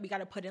work that we got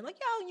to put in. Like,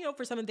 yeah,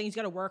 for some things you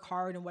got to work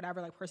hard and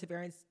whatever, like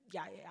perseverance.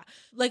 Yeah.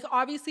 Like,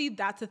 obviously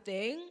that's a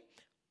thing.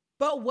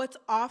 But what's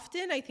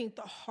often, I think,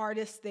 the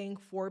hardest thing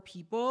for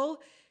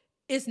people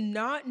is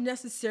not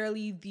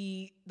necessarily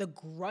the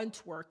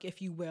grunt work,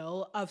 if you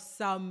will, of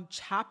some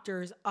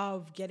chapters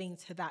of getting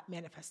to that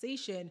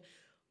manifestation,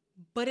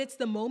 but it's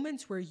the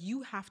moments where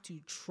you have to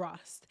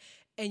trust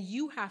and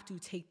you have to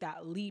take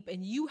that leap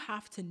and you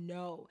have to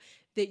know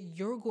that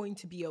you're going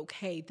to be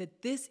okay,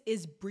 that this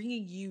is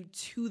bringing you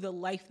to the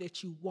life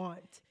that you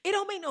want. It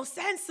don't make no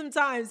sense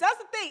sometimes. That's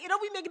the thing. It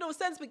don't be making no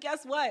sense, but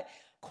guess what?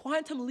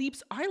 Quantum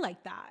leaps are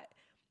like that.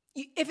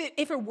 If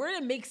it were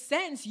to make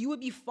sense, you would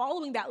be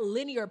following that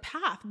linear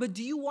path. But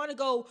do you want to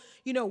go,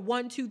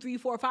 1, 2, 3,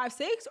 4, 5,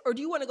 6? Or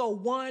do you want to go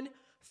 1,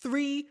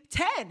 3,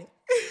 10? You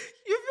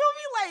feel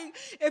me? Like,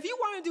 if you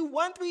want to do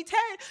 1, 3, 10,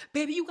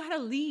 baby, you got to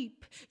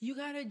leap. You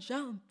got to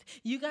jump.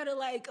 You got to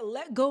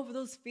let go of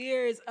those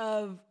fears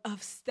of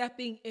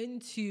stepping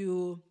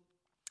into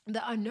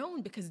the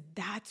unknown, because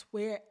that's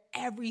where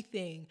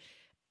everything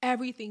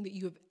that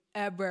you have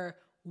ever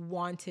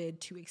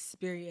wanted to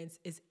experience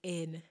is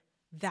in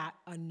that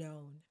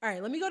unknown. All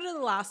right, let me go to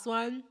the last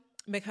one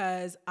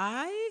because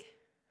I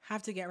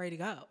have to get ready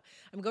to go.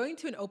 I'm going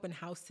to an open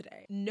house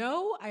today.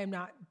 No, I am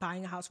not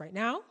buying a house right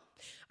now.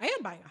 I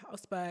am buying a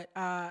house, but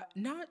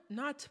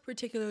not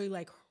particularly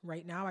like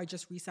right now. I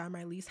just re-signed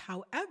my lease.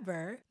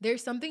 However,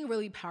 there's something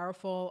really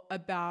powerful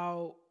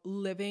about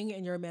living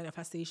in your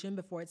manifestation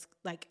before it's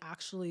like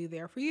actually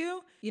there for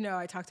you.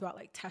 I talked about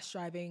like test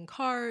driving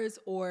cars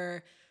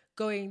or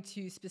going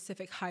to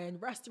specific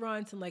high-end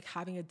restaurants and like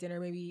having a dinner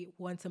maybe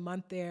once a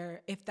month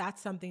there. If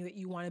that's something that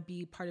you want to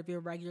be part of your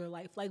regular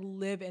life, like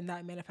live in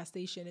that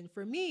manifestation. And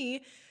for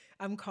me,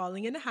 I'm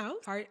calling in a house.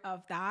 Part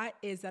of that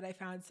is that I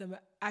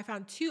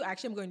found two,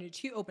 actually I'm going to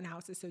 2 open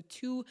houses. So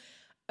 2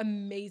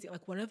 amazing,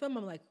 like one of them,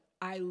 I'm like,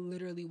 I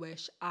literally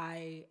wish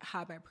I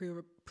had my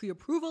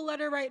pre-approval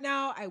letter right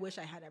now. I wish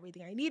I had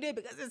everything I needed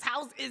because this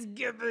house is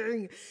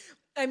giving.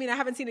 I mean, I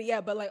haven't seen it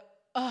yet, but like,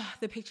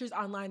 the pictures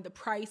online, the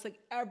price, like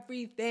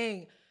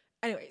everything.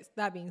 Anyways,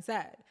 that being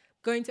said,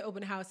 going to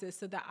open houses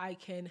so that I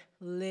can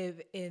live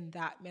in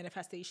that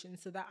manifestation,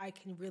 so that I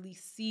can really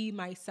see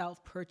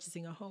myself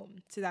purchasing a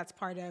home. So that's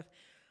part of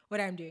what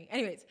I'm doing.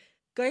 Anyways,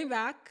 going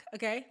back,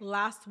 okay,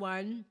 last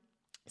one.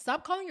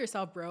 Stop calling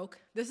yourself broke.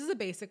 This is a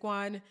basic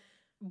one.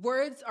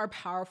 Words are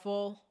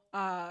powerful.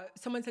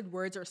 Someone said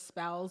words are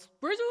spells.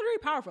 Words are literally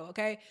powerful,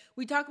 okay?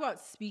 We talk about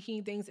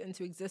speaking things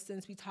into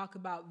existence. We talk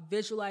about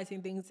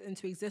visualizing things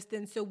into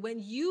existence. So when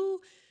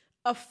you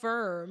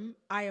affirm,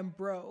 I am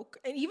broke,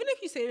 and even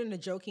if you say it in a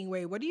joking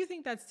way, what do you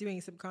think that's doing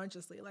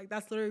subconsciously? Like,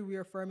 that's literally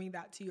reaffirming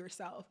that to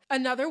yourself.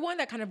 Another one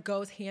that kind of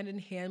goes hand in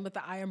hand with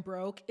the I am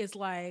broke is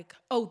like,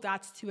 oh,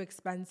 that's too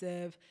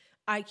expensive.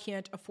 I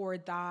can't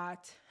afford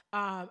that.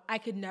 I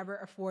could never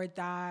afford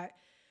that.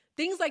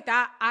 Things like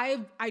that.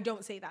 I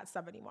don't say that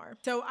stuff anymore.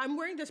 So I'm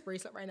wearing this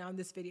bracelet right now in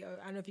this video.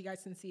 I don't know if you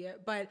guys can see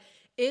it, but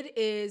it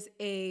is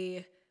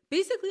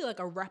basically like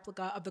a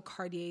replica of the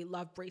Cartier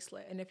Love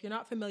bracelet. And if you're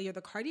not familiar,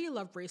 the Cartier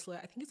Love bracelet,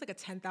 I think it's like a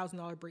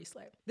 $10,000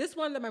 bracelet. This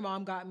one that my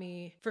mom got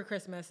me for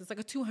Christmas is like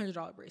a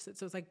 $200 bracelet.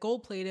 So it's like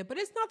gold plated, but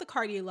it's not the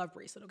Cartier Love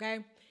bracelet,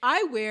 okay?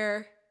 I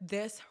wear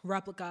this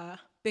replica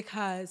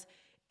because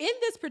in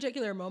this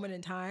particular moment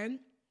in time,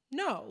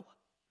 no,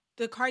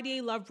 the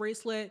Cartier Love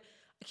bracelet,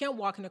 I can't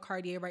walk into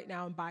Cartier right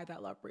now and buy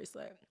that Love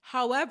bracelet.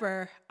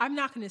 However, I'm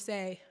not going to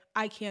say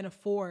I can't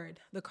afford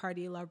the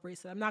Cartier Love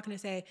bracelet. I'm not going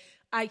to say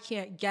I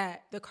can't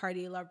get the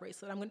Cartier Love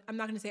bracelet. I'm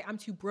not going to say I'm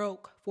too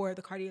broke for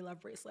the Cartier Love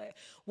bracelet.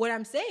 What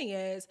I'm saying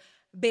is,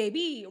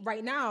 baby,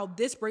 right now,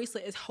 this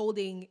bracelet is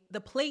holding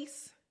the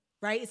place,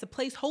 right? It's a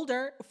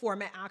placeholder for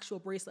my actual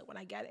bracelet when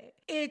I get it.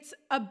 It's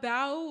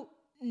about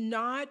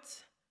not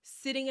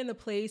sitting in the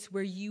place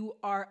where you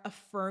are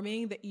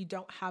affirming that you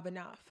don't have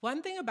enough.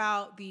 One thing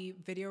about the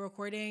video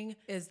recording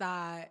is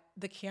that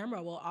the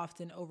camera will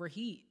often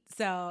overheat.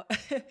 So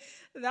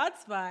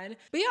that's fun.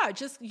 But yeah,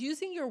 just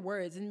using your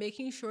words and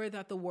making sure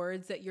that the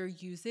words that you're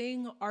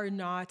using are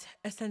not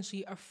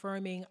essentially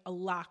affirming a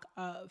lack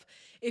of.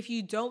 If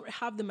you don't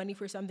have the money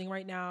for something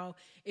right now,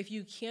 if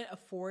you can't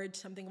afford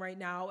something right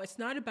now, it's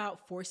not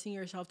about forcing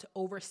yourself to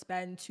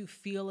overspend to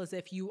feel as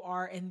if you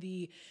are in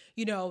the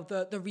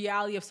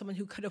reality of someone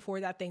who could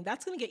afford that thing.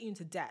 That's going to get you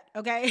into debt,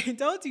 okay?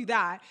 Don't do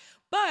that.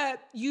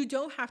 But you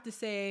don't have to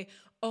say,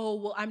 oh,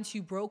 well, I'm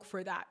too broke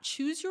for that.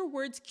 Choose your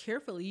words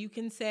carefully. You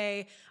can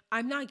say,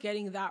 I'm not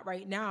getting that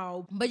right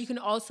now, but you can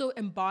also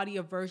embody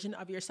a version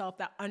of yourself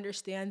that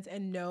understands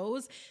and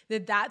knows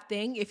that that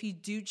thing, if you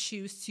do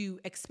choose to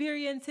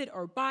experience it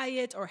or buy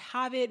it or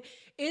have it,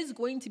 is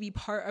going to be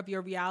part of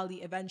your reality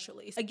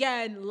eventually.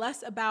 Again,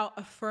 less about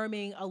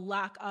affirming a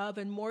lack of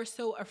and more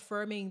so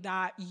affirming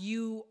that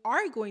you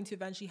are going to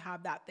eventually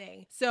have that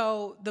thing.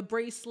 So the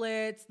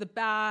bracelets, the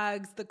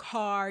bags, the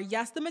car,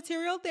 yes, the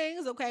material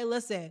things. Okay,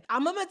 listen,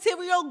 I'm a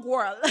material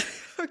girl.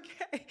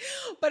 Okay.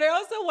 But I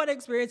also want to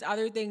experience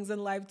other things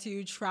in life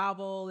too,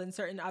 travel and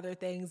certain other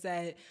things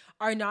that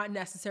are not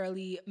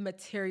necessarily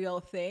material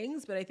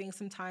things. But I think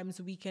sometimes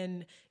we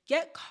can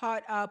get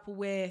caught up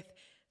with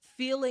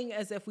feeling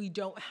as if we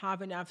don't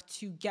have enough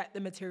to get the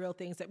material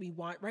things that we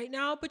want right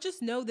now, but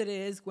just know that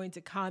it is going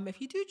to come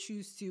if you do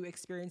choose to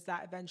experience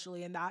that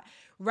eventually. And that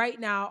right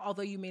now,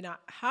 although you may not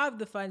have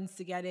the funds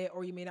to get it,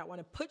 or you may not want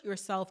to put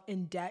yourself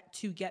in debt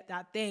to get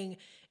that thing,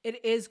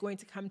 it is going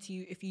to come to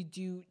you if you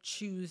do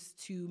choose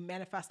to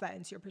manifest that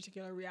into your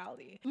particular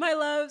reality. My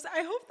loves,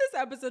 I hope this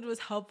episode was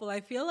helpful.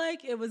 I feel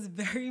like it was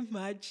very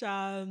much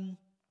all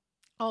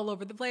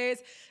over the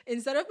place.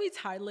 Instead of me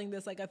titling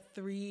this like a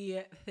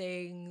 3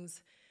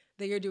 things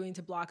that you're doing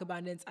to block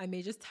abundance, I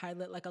may just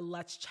title it like a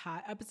Let's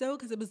Chat episode,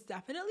 because it was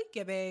definitely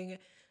giving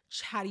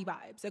chatty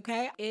vibes,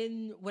 okay?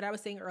 In what I was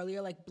saying earlier,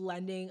 like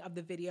blending of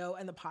the video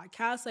and the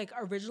podcast, like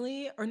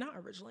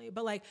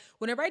but like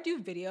whenever I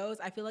do videos,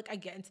 I feel like I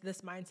get into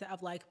this mindset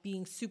of like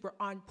being super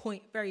on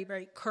point, very,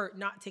 very curt,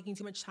 not taking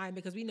too much time,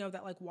 because we know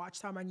that like watch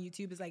time on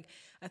YouTube is like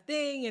a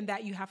thing, and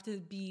that you have to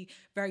be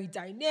very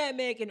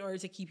dynamic in order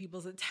to keep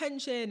people's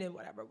attention and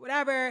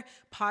whatever.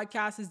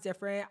 Podcast is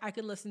different. I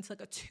could listen to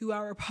like a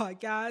 2-hour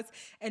podcast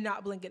and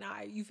not blink an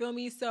eye. You feel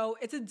me? So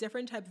it's a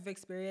different type of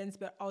experience,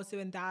 but also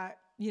in that,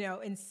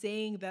 in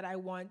saying that I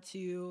want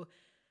to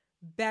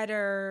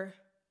better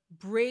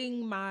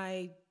bring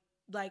my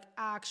like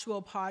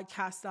actual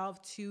podcast self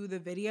to the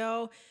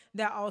video,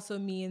 that also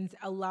means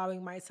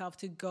allowing myself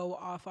to go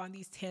off on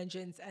these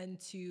tangents and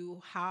to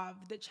have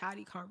the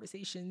chatty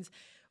conversations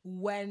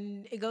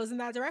when it goes in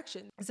that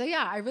direction. So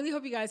yeah, I really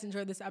hope you guys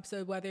enjoyed this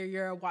episode, whether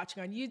you're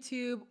watching on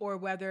YouTube or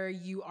whether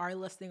you are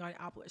listening on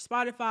Apple or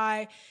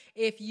Spotify.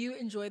 If you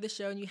enjoy the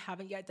show and you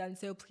haven't yet done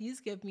so, please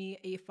give me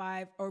a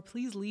 5, or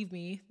please leave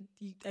me.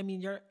 I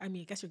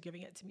guess you're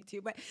giving it to me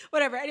too, but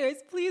whatever.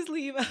 Anyways, please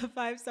leave a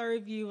 5-star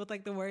review with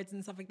like the words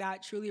and stuff like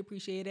that. Truly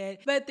appreciate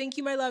it. But thank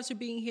you, my loves, for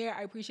being here.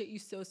 I appreciate you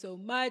so, so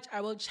much. I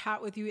will chat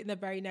with you in the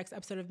very next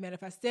episode of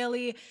Manifest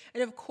Daily.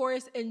 And of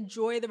course,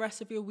 enjoy the rest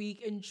of your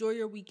week. Enjoy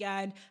your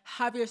weekend.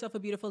 Have yourself a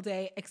beautiful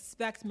day.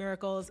 Expect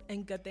miracles,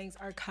 and good things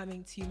are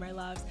coming to you, my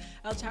loves.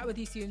 I'll chat with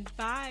you soon.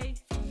 Bye.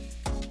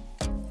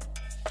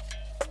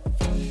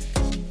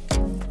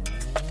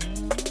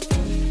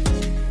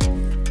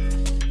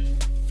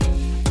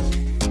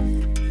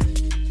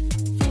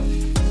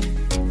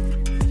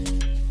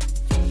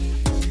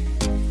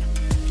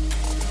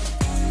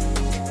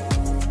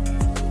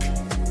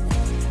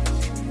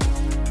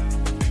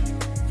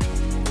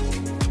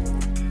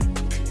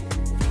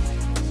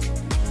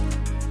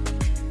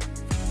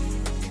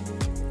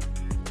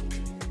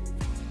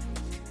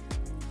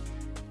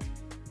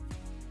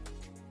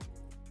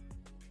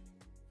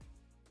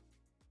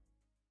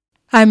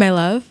 Hi, my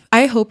love.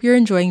 I hope you're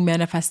enjoying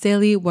Manifest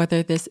Daily,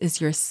 whether this is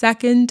your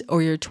 2nd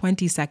or your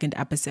 22nd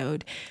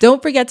episode.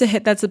 Don't forget to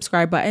hit that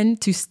subscribe button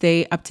to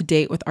stay up to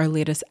date with our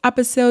latest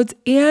episodes.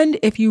 And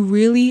if you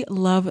really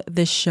love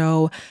this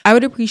show, I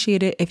would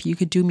appreciate it if you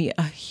could do me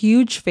a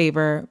huge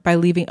favor by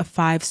leaving a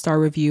 5-star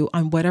review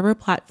on whatever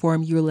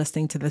platform you're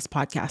listening to this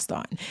podcast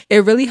on.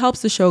 It really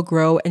helps the show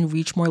grow and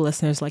reach more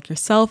listeners like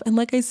yourself. And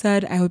like I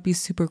said, I would be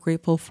super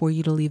grateful for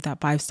you to leave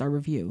that 5-star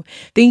review.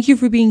 Thank you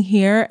for being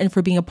here and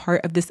for being a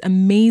part of this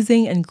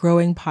amazing and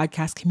growing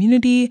podcast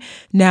community.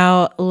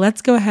 Now,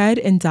 let's go ahead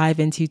and dive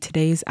into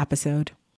today's episode.